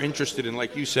you're more interested in,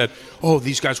 like you said,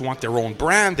 these guys want their own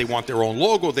brand, they want their own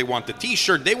logo, they want the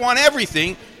T-shirt, they want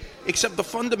everything except the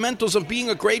fundamentals of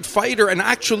being a great fighter and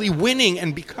actually winning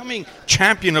and becoming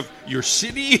champion of your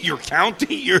city, your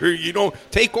county,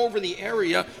 take over the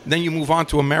area. Then you move on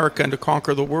to America and to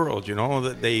conquer the world,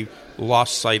 that they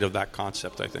lost sight of that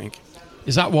concept, I think.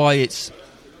 Is that why it's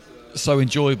so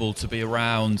enjoyable to be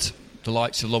around the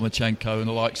likes of Lomachenko and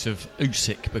the likes of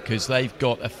Usyk, because they've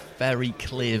got a very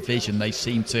clear vision they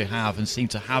seem to have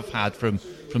had from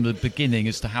the beginning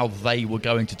as to how they were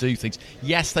going to do things.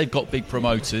 Yes, they've got big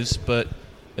promoters, but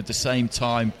at the same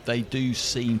time, they do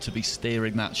seem to be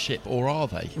steering that ship, or are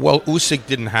they? Well, Usyk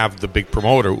didn't have the big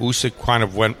promoter. Usyk kind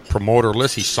of went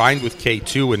promoterless. He signed with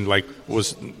K2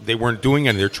 and they weren't doing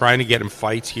it. They're trying to get him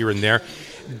fights here and there.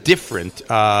 Different,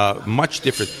 much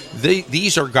different.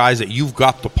 These are guys that you've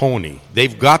got the pony.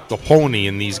 They've got the pony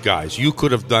in these guys. You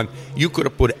could have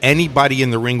put anybody in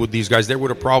the ring with these guys. There would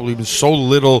have probably been so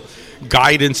little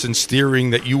guidance and steering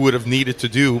that you would have needed to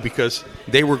do because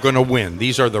they were going to win.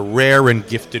 These are the rare and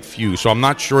gifted few. So I'm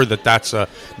not sure that's a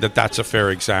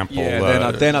fair example.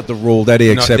 Yeah, they're not the rule. They're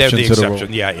the exception to the rule.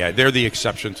 Yeah, they're the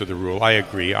exception to the rule. I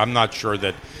agree. I'm not sure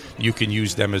that you can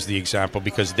use them as the example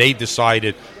because they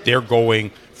decided they're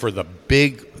going for the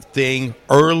big thing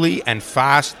early and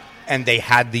fast, and they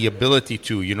had the ability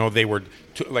to. They were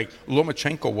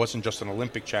Lomachenko wasn't just an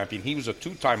Olympic champion; he was a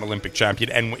two-time Olympic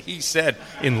champion. And what he said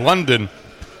in London,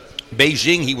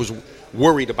 Beijing, he was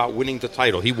worried about winning the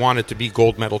title. He wanted to be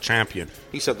gold medal champion.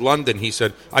 He said London. He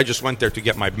said I just went there to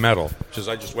get my medal, because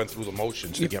I just went through the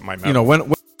motions to get my medal.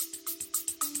 When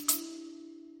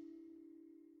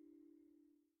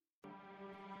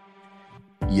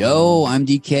Yo, I'm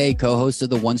DK, co-host of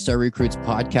the One Star Recruits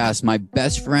podcast. My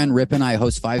best friend Rip and I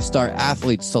host 5-star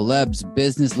athletes, celebs,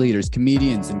 business leaders,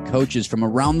 comedians, and coaches from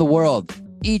around the world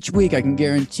Each week, I can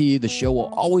guarantee you the show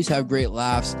will always have great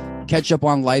laughs, catch up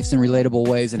on life's in relatable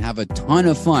ways, and have a ton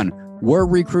of fun. We're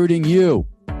recruiting you.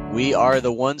 We are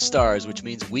the One Stars, which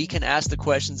means we can ask the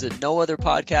questions that no other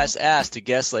podcast asks to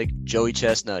guests like Joey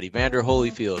Chestnut, Evander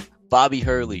Holyfield, Bobby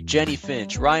Hurley, Jenny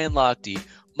Finch, Ryan Lochte,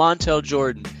 Montel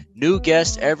Jordan. New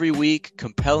guests every week,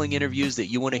 compelling interviews that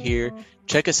you want to hear.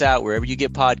 Check us out wherever you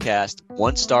get podcasts.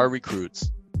 One Star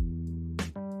Recruits.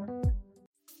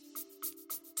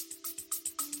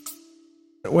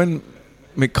 When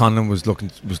Mick Conlon was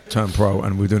turned pro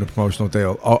and we were doing a promotional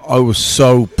deal, I was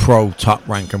so pro Top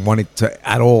Rank and wanted to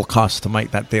at all costs to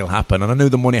make that deal happen. And I knew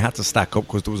the money had to stack up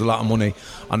because there was a lot of money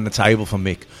on the table for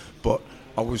Mick. But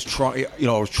I was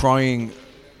trying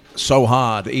so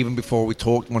hard even before we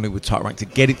talked money with Top Rank to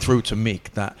get it through to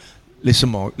Mick that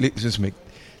listen Mick,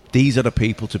 these are the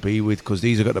people to be with because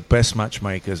these have got the best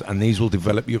matchmakers and these will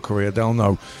develop your career. They'll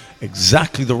know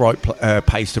exactly the right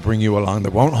pace to bring you along. They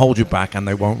won't hold you back and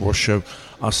they won't rush you.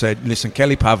 I said, listen,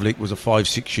 Kelly Pavlik was a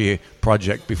 5-6 year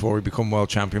project before he became world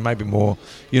champion, maybe more.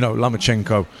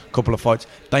 Lomachenko, a couple of fights.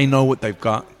 They know what they've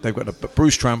got. They've got a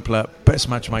Bruce Trampler, best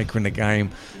matchmaker in the game.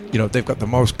 They've got the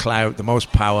most clout, the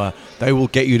most power. They will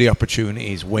get you the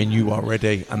opportunities when you are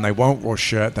ready, and they won't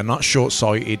rush you. They're not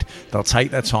short-sighted. They'll take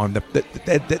their time.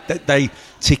 They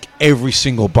tick every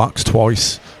single box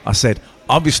twice. I said,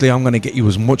 obviously, I'm going to get you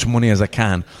as much money as I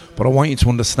can, but I want you to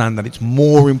understand that it's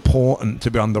more important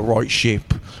to be on the right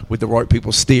ship with the right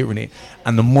people steering it,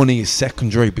 and the money is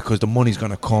secondary because the money's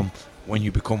going to come when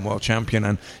you become world champion.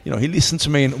 And he listened to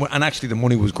me, and actually the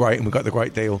money was great, and we got the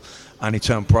great deal, and he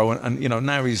turned pro, and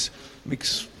now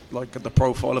Mick's like the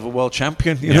profile of a world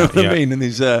champion. You know what I mean? And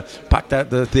he's packed out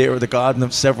the theatre of the Garden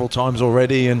several times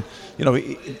already, and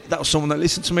that was someone that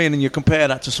listened to me. And then you compare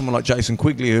that to someone like Jason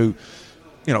Quigley, who,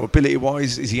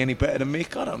 ability-wise, is he any better than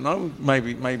Mick? I don't know.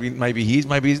 Maybe he is.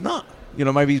 Maybe he's not.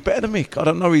 Maybe he's better than Mick. I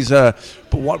don't know.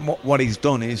 But what he's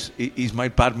done is he's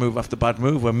made bad move after bad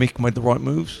move where Mick made the right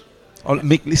moves.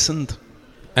 Mick listened.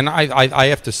 And I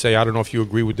have to say, I don't know if you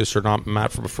agree with this or not,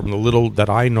 Matt. From the little that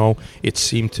I know, it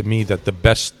seemed to me that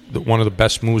one of the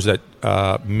best moves that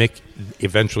Mick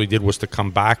eventually did was to come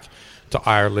back to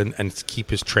Ireland and keep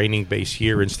his training base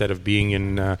here instead of being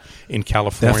in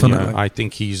California. Definitely. I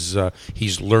think he's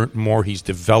learned more, he's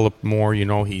developed more.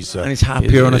 And he's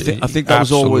happier. And I think that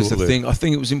was always the thing. I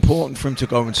think it was important for him to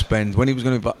go and spend when he was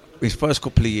going to be his first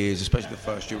couple of years, especially the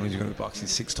first year when he was going to be boxing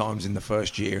 6 times in the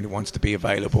first year, and he wants to be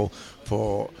available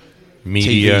for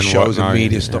media TV and shows whatnot, and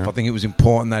media stuff. I think it was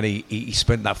important that he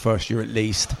spent that first year at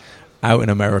least out in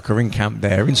America, in camp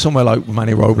there, in somewhere like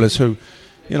Manny Robles, who,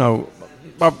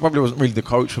 probably wasn't really the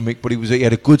coach for Mick, but he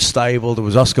had a good stable. There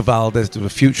was Oscar Valdez, there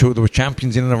were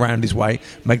champions in and around his way,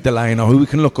 Magdaleno, who he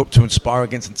can look up to, inspire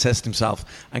against and test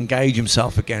himself, engage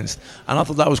himself against. And I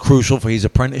thought that was crucial for his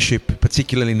apprenticeship,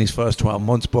 particularly in his first 12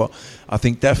 months. But I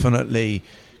think definitely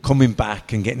coming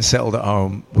back and getting settled at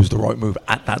home was the right move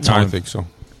at that time. I think so.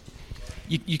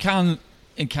 You can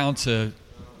encounter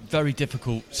very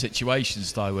difficult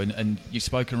situations, though, and you've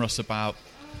spoken, Russ, about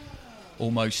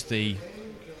almost the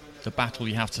battle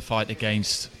you have to fight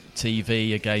against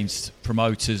TV, against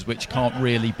promoters, which can't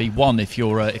really be won if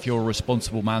you're a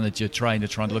responsible manager, trainer,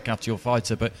 trying to look after your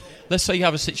fighter. But let's say you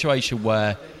have a situation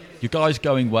where your guy's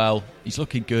going well, he's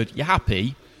looking good, you're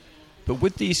happy, but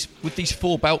with these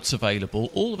 4 belts available,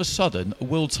 all of a sudden a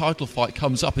world title fight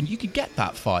comes up and you can get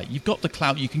that fight. You've got the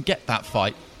clout, you can get that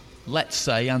fight. Let's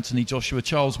say Anthony Joshua,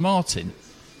 Charles Martin,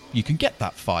 you can get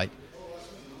that fight,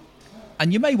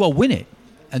 and you may well win it.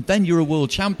 And then you're a world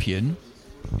champion.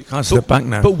 You can't step back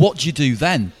now. But what do you do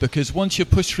then? Because once you're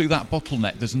pushed through that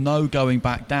bottleneck, there's no going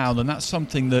back down. And that's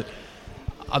something that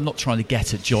I'm not trying to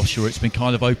get at Joshua. It's been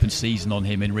kind of open season on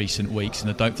him in recent weeks, and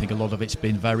I don't think a lot of it's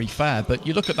been very fair. But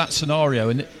you look at that scenario,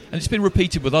 and it's been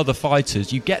repeated with other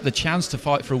fighters. You get the chance to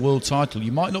fight for a world title.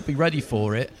 You might not be ready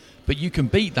for it, but you can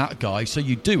beat that guy, so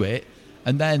you do it.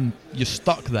 And then you're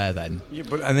stuck there then. Yeah,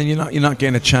 and then you're not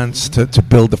getting a chance to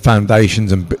build the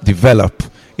foundations and develop.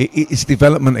 It's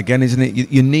development again, isn't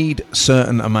it? You need a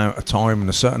certain amount of time and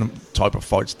a certain type of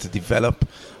fights to develop.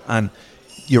 And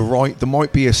you're right, there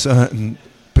might be a certain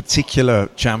particular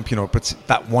champion or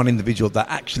that one individual that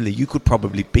actually you could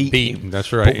probably beat him.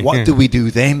 That's right. But what do we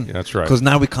do then? That's right. Because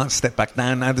now we can't step back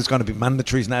down. Now there's going to be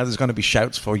mandatories. Now there's going to be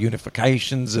shouts for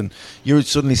unifications, and you're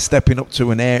suddenly stepping up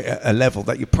to a level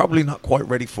that you're probably not quite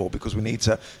ready for, because we need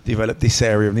to develop this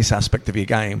area and this aspect of your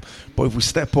game. But if we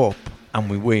step up and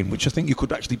we win, which I think you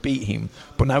could actually beat him.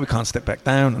 But now we can't step back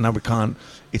down, and now we can't.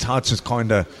 It's hard to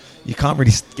kind of, you can't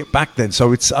really get back then.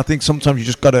 So I think sometimes you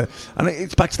just got to, and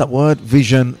it's back to that word: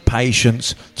 vision,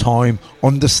 patience, time,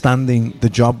 understanding the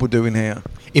job we're doing here.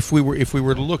 If we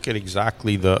were to look at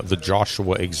exactly the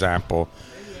Joshua example,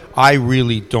 I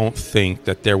really don't think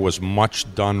that there was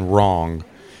much done wrong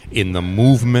in the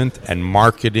movement and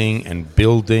marketing and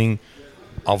building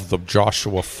of the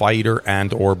Joshua fighter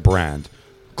and or brand.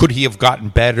 Could he have gotten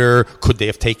better? Could they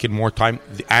have taken more time?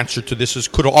 The answer to this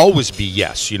could always be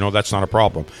yes. That's not a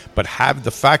problem. But have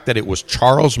the fact that it was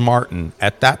Charles Martin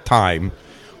at that time,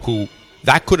 who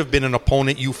that could have been an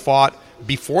opponent you fought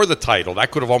before the title.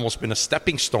 That could have almost been a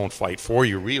stepping stone fight for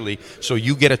you, really. So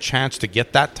you get a chance to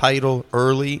get that title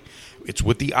early. It's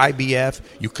with the IBF.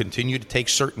 You continue to take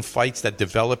certain fights that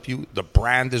develop you. The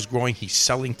brand is growing. He's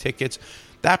selling tickets.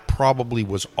 That probably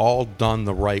was all done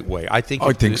the right way. I think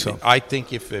so. I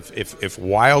think if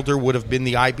Wilder would have been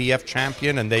the IBF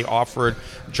champion and they offered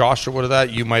Joshua to that,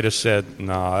 you might have said,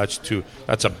 "No,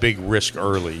 that's a big risk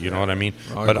early." You know what I mean?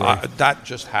 But that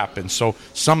just happened. So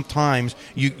sometimes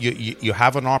you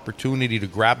have an opportunity to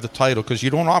grab the title because you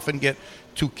don't often get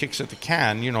two kicks at the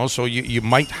can, so you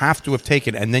might have to have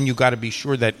taken, and then you got to be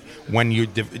sure that when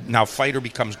now fighter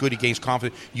becomes good, he gains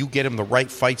confidence, you get him the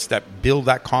right fights that build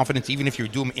that confidence, even if you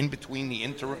do him in between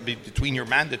between your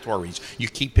mandatories. You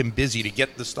keep him busy to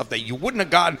get the stuff that you wouldn't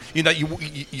have gotten,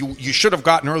 you should have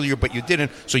gotten earlier, but you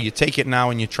didn't, so you take it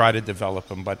now and you try to develop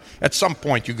him. But at some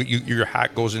point, your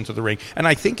hat goes into the ring. And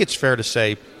I think it's fair to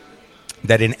say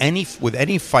that with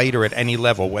any fighter at any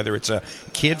level, whether it's a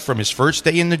kid from his first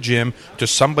day in the gym to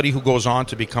somebody who goes on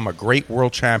to become a great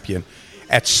world champion,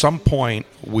 at some point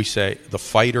we say the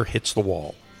fighter hits the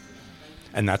wall.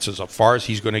 And that's as far as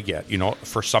he's going to get.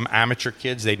 For some amateur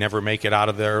kids, they never make it out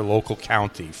of their local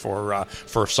county. For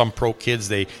some pro kids,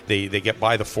 they get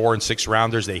by the 4 and 6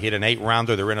 rounders. They hit an 8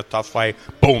 rounder. They're in a tough fight.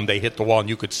 Boom, they hit the wall, and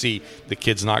you could see the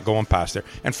kid's not going past there.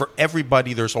 And for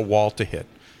everybody, there's a wall to hit.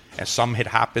 And some it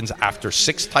happens after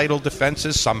 6 title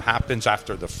defenses. Some happens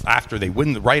after they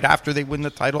win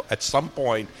the title. At some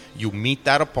point, you meet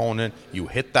that opponent, you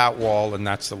hit that wall, and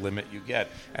that's the limit you get.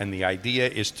 And the idea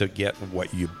is to get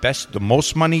the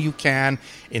most money you can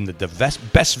in the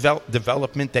best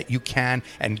development that you can,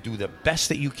 and do the best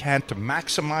that you can to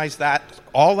maximize that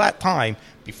all that time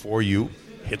before you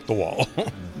hit the wall.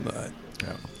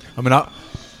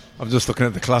 I'm just looking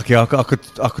at the clock here. I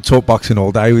could talk boxing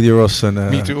all day with you, Russ. And,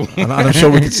 me too. and I'm sure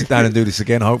we could sit down and do this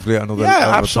again, hopefully at another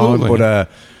absolutely. time. But I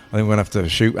think we're going to have to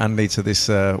shoot Andy to this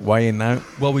weigh-in now.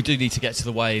 Well, we do need to get to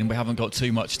the weigh-in. We haven't got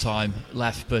too much time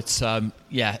left. But,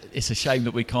 it's a shame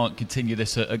that we can't continue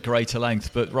this at greater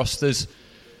length. But, Russ,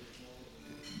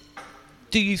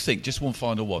 do you think, just one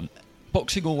final one,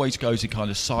 boxing always goes in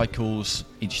kind of cycles.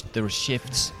 There are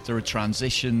shifts, there are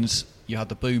transitions. You had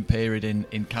the boom period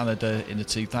in Canada in the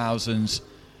 2000s.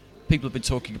 People have been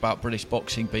talking about British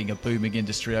boxing being a booming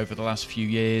industry over the last few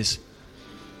years.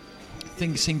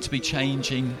 Things seem to be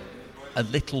changing a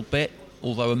little bit,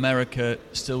 although America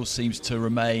still seems to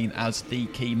remain as the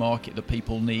key market that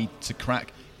people need to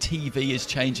crack. TV is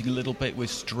changing a little bit with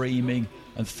streaming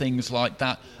and things like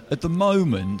that. At the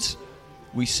moment,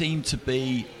 we seem to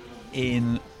be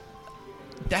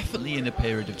definitely in a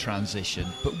period of transition,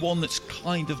 but one that's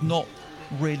kind of not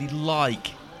really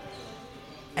like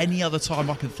any other time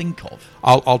I can think of.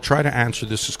 I'll try to answer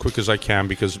this as quick as I can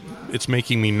because it's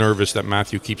making me nervous that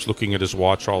Matthew keeps looking at his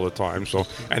watch all the time.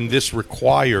 And this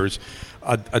requires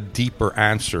a deeper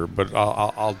answer, but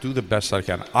I'll do the best I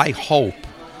can. I hope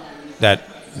that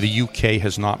the UK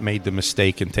has not made the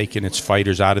mistake and taken its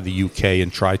fighters out of the UK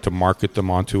and tried to market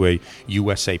them onto a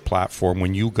USA platform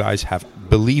when you guys have,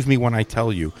 believe me when I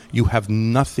tell you, you have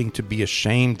nothing to be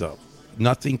ashamed of.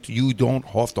 You don't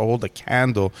have to hold a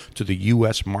candle to the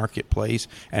U.S. marketplace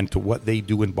and to what they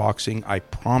do in boxing. I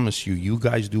promise you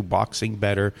guys do boxing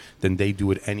better than they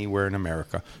do it anywhere in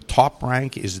America. Top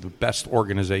Rank is the best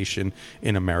organization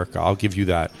in America. I'll give you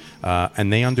that.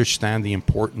 And they understand the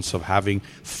importance of having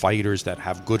fighters that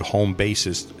have good home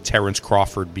bases, Terence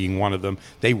Crawford being one of them.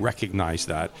 They recognize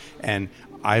that. And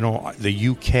the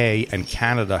UK and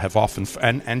Canada have often,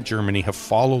 and Germany, have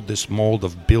followed this mold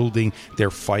of building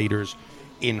their fighters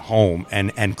in-home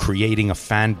and creating a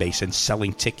fan base and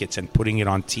selling tickets and putting it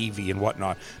on TV and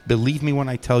whatnot. Believe me when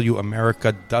I tell you,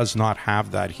 America does not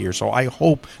have that here. So I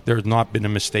hope there's not been a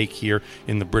mistake here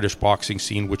in the British boxing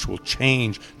scene, which will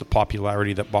change the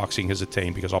popularity that boxing has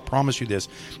attained. Because I'll promise you this,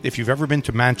 if you've ever been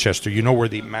to Manchester, you know where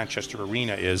the Manchester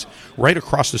Arena is. Right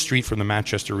across the street from the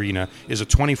Manchester Arena is a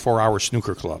 24-hour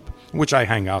snooker club, which I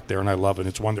hang out there and I love it.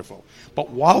 It's wonderful.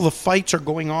 But while the fights are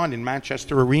going on in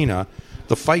Manchester Arena,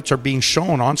 the fights are being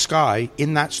shown on Sky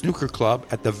in that snooker club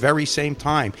at the very same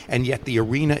time, and yet the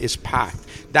arena is packed.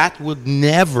 That would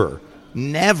never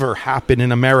happen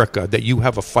in America, that you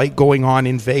have a fight going on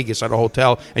in Vegas at a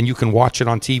hotel and you can watch it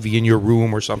on TV in your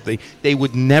room or something. They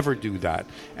would never do that.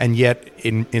 And yet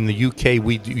in the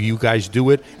UK, you guys do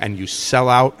it, and you sell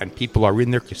out, and people are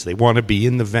in there because they want to be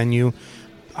in the venue.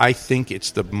 I think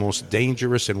it's the most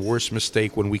dangerous and worst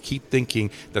mistake when we keep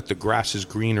thinking that the grass is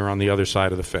greener on the other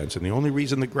side of the fence. And the only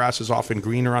reason the grass is often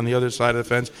greener on the other side of the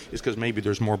fence is because maybe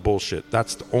there's more bullshit.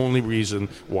 That's the only reason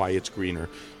why it's greener.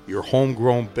 Your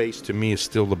homegrown base, to me, is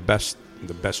still the best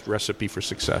recipe for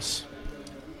success.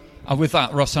 And with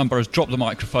that, Russ Anber has dropped the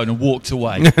microphone and walked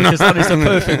away, because that is the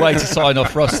perfect way to sign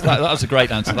off. Russ, that was a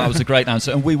great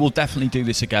answer. And we will definitely do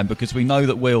this again, because we know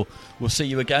that we'll see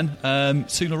you again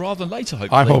sooner rather than later,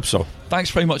 hopefully. I hope so. Thanks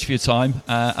very much for your time.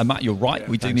 And Matt, you're right.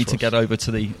 We do need to get over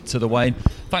to the weigh-in.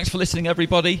 Thanks for listening,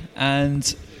 everybody.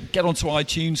 And get onto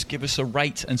iTunes, give us a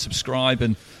rate and subscribe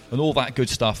and all that good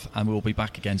stuff. And we'll be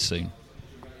back again soon.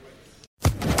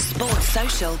 Sports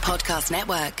Social Podcast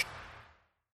Network.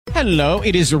 Hello,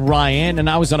 it is Ryan, and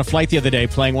I was on a flight the other day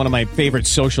playing one of my favorite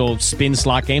social spin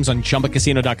slot games on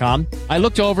ChumbaCasino.com. I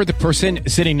looked over at the person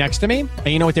sitting next to me, and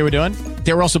you know what they were doing?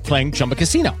 They were also playing Chumba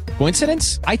Casino.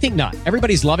 Coincidence? I think not.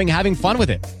 Everybody's loving having fun with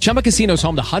it. Chumba Casino is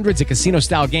home to hundreds of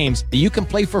casino-style games that you can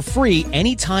play for free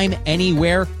anytime,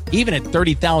 anywhere, even at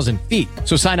 30,000 feet.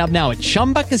 So sign up now at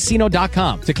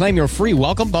ChumbaCasino.com to claim your free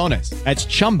welcome bonus. That's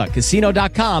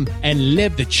ChumbaCasino.com and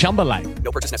live the Chumba life.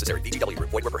 No purchase necessary. VGW.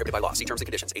 Void where prohibited by law. See terms and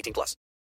conditions. 18+.